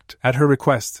fact, at her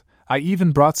request, I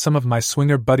even brought some of my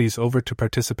swinger buddies over to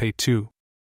participate too.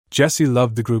 Jessie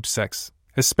loved the group sex,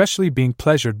 especially being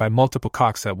pleasured by multiple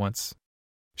cocks at once.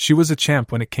 She was a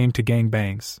champ when it came to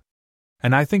gangbangs.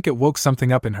 And I think it woke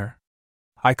something up in her.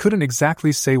 I couldn't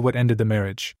exactly say what ended the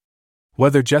marriage.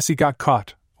 Whether Jessie got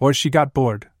caught, or she got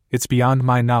bored, it's beyond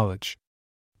my knowledge.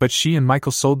 But she and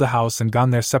Michael sold the house and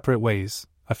gone their separate ways,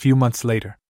 a few months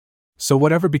later. So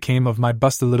whatever became of my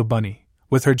busted little bunny,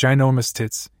 with her ginormous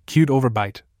tits, cute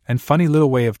overbite, and funny little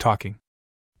way of talking?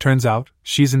 Turns out,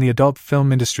 she's in the adult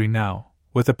film industry now,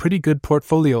 with a pretty good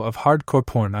portfolio of hardcore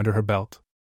porn under her belt.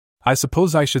 I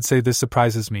suppose I should say this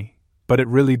surprises me, but it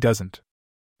really doesn't.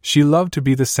 She loved to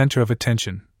be the center of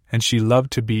attention, and she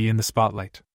loved to be in the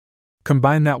spotlight.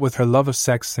 Combine that with her love of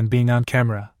sex and being on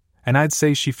camera, and I'd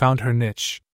say she found her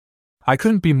niche. I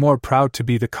couldn't be more proud to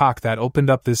be the cock that opened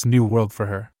up this new world for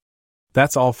her.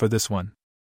 That's all for this one.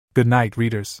 Good night,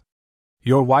 readers.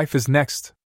 Your wife is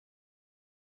next.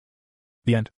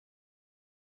 The end.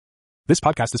 This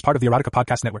podcast is part of the Erotica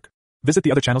Podcast Network. Visit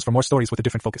the other channels for more stories with a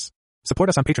different focus. Support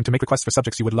us on Patreon to make requests for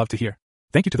subjects you would love to hear.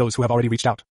 Thank you to those who have already reached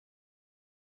out.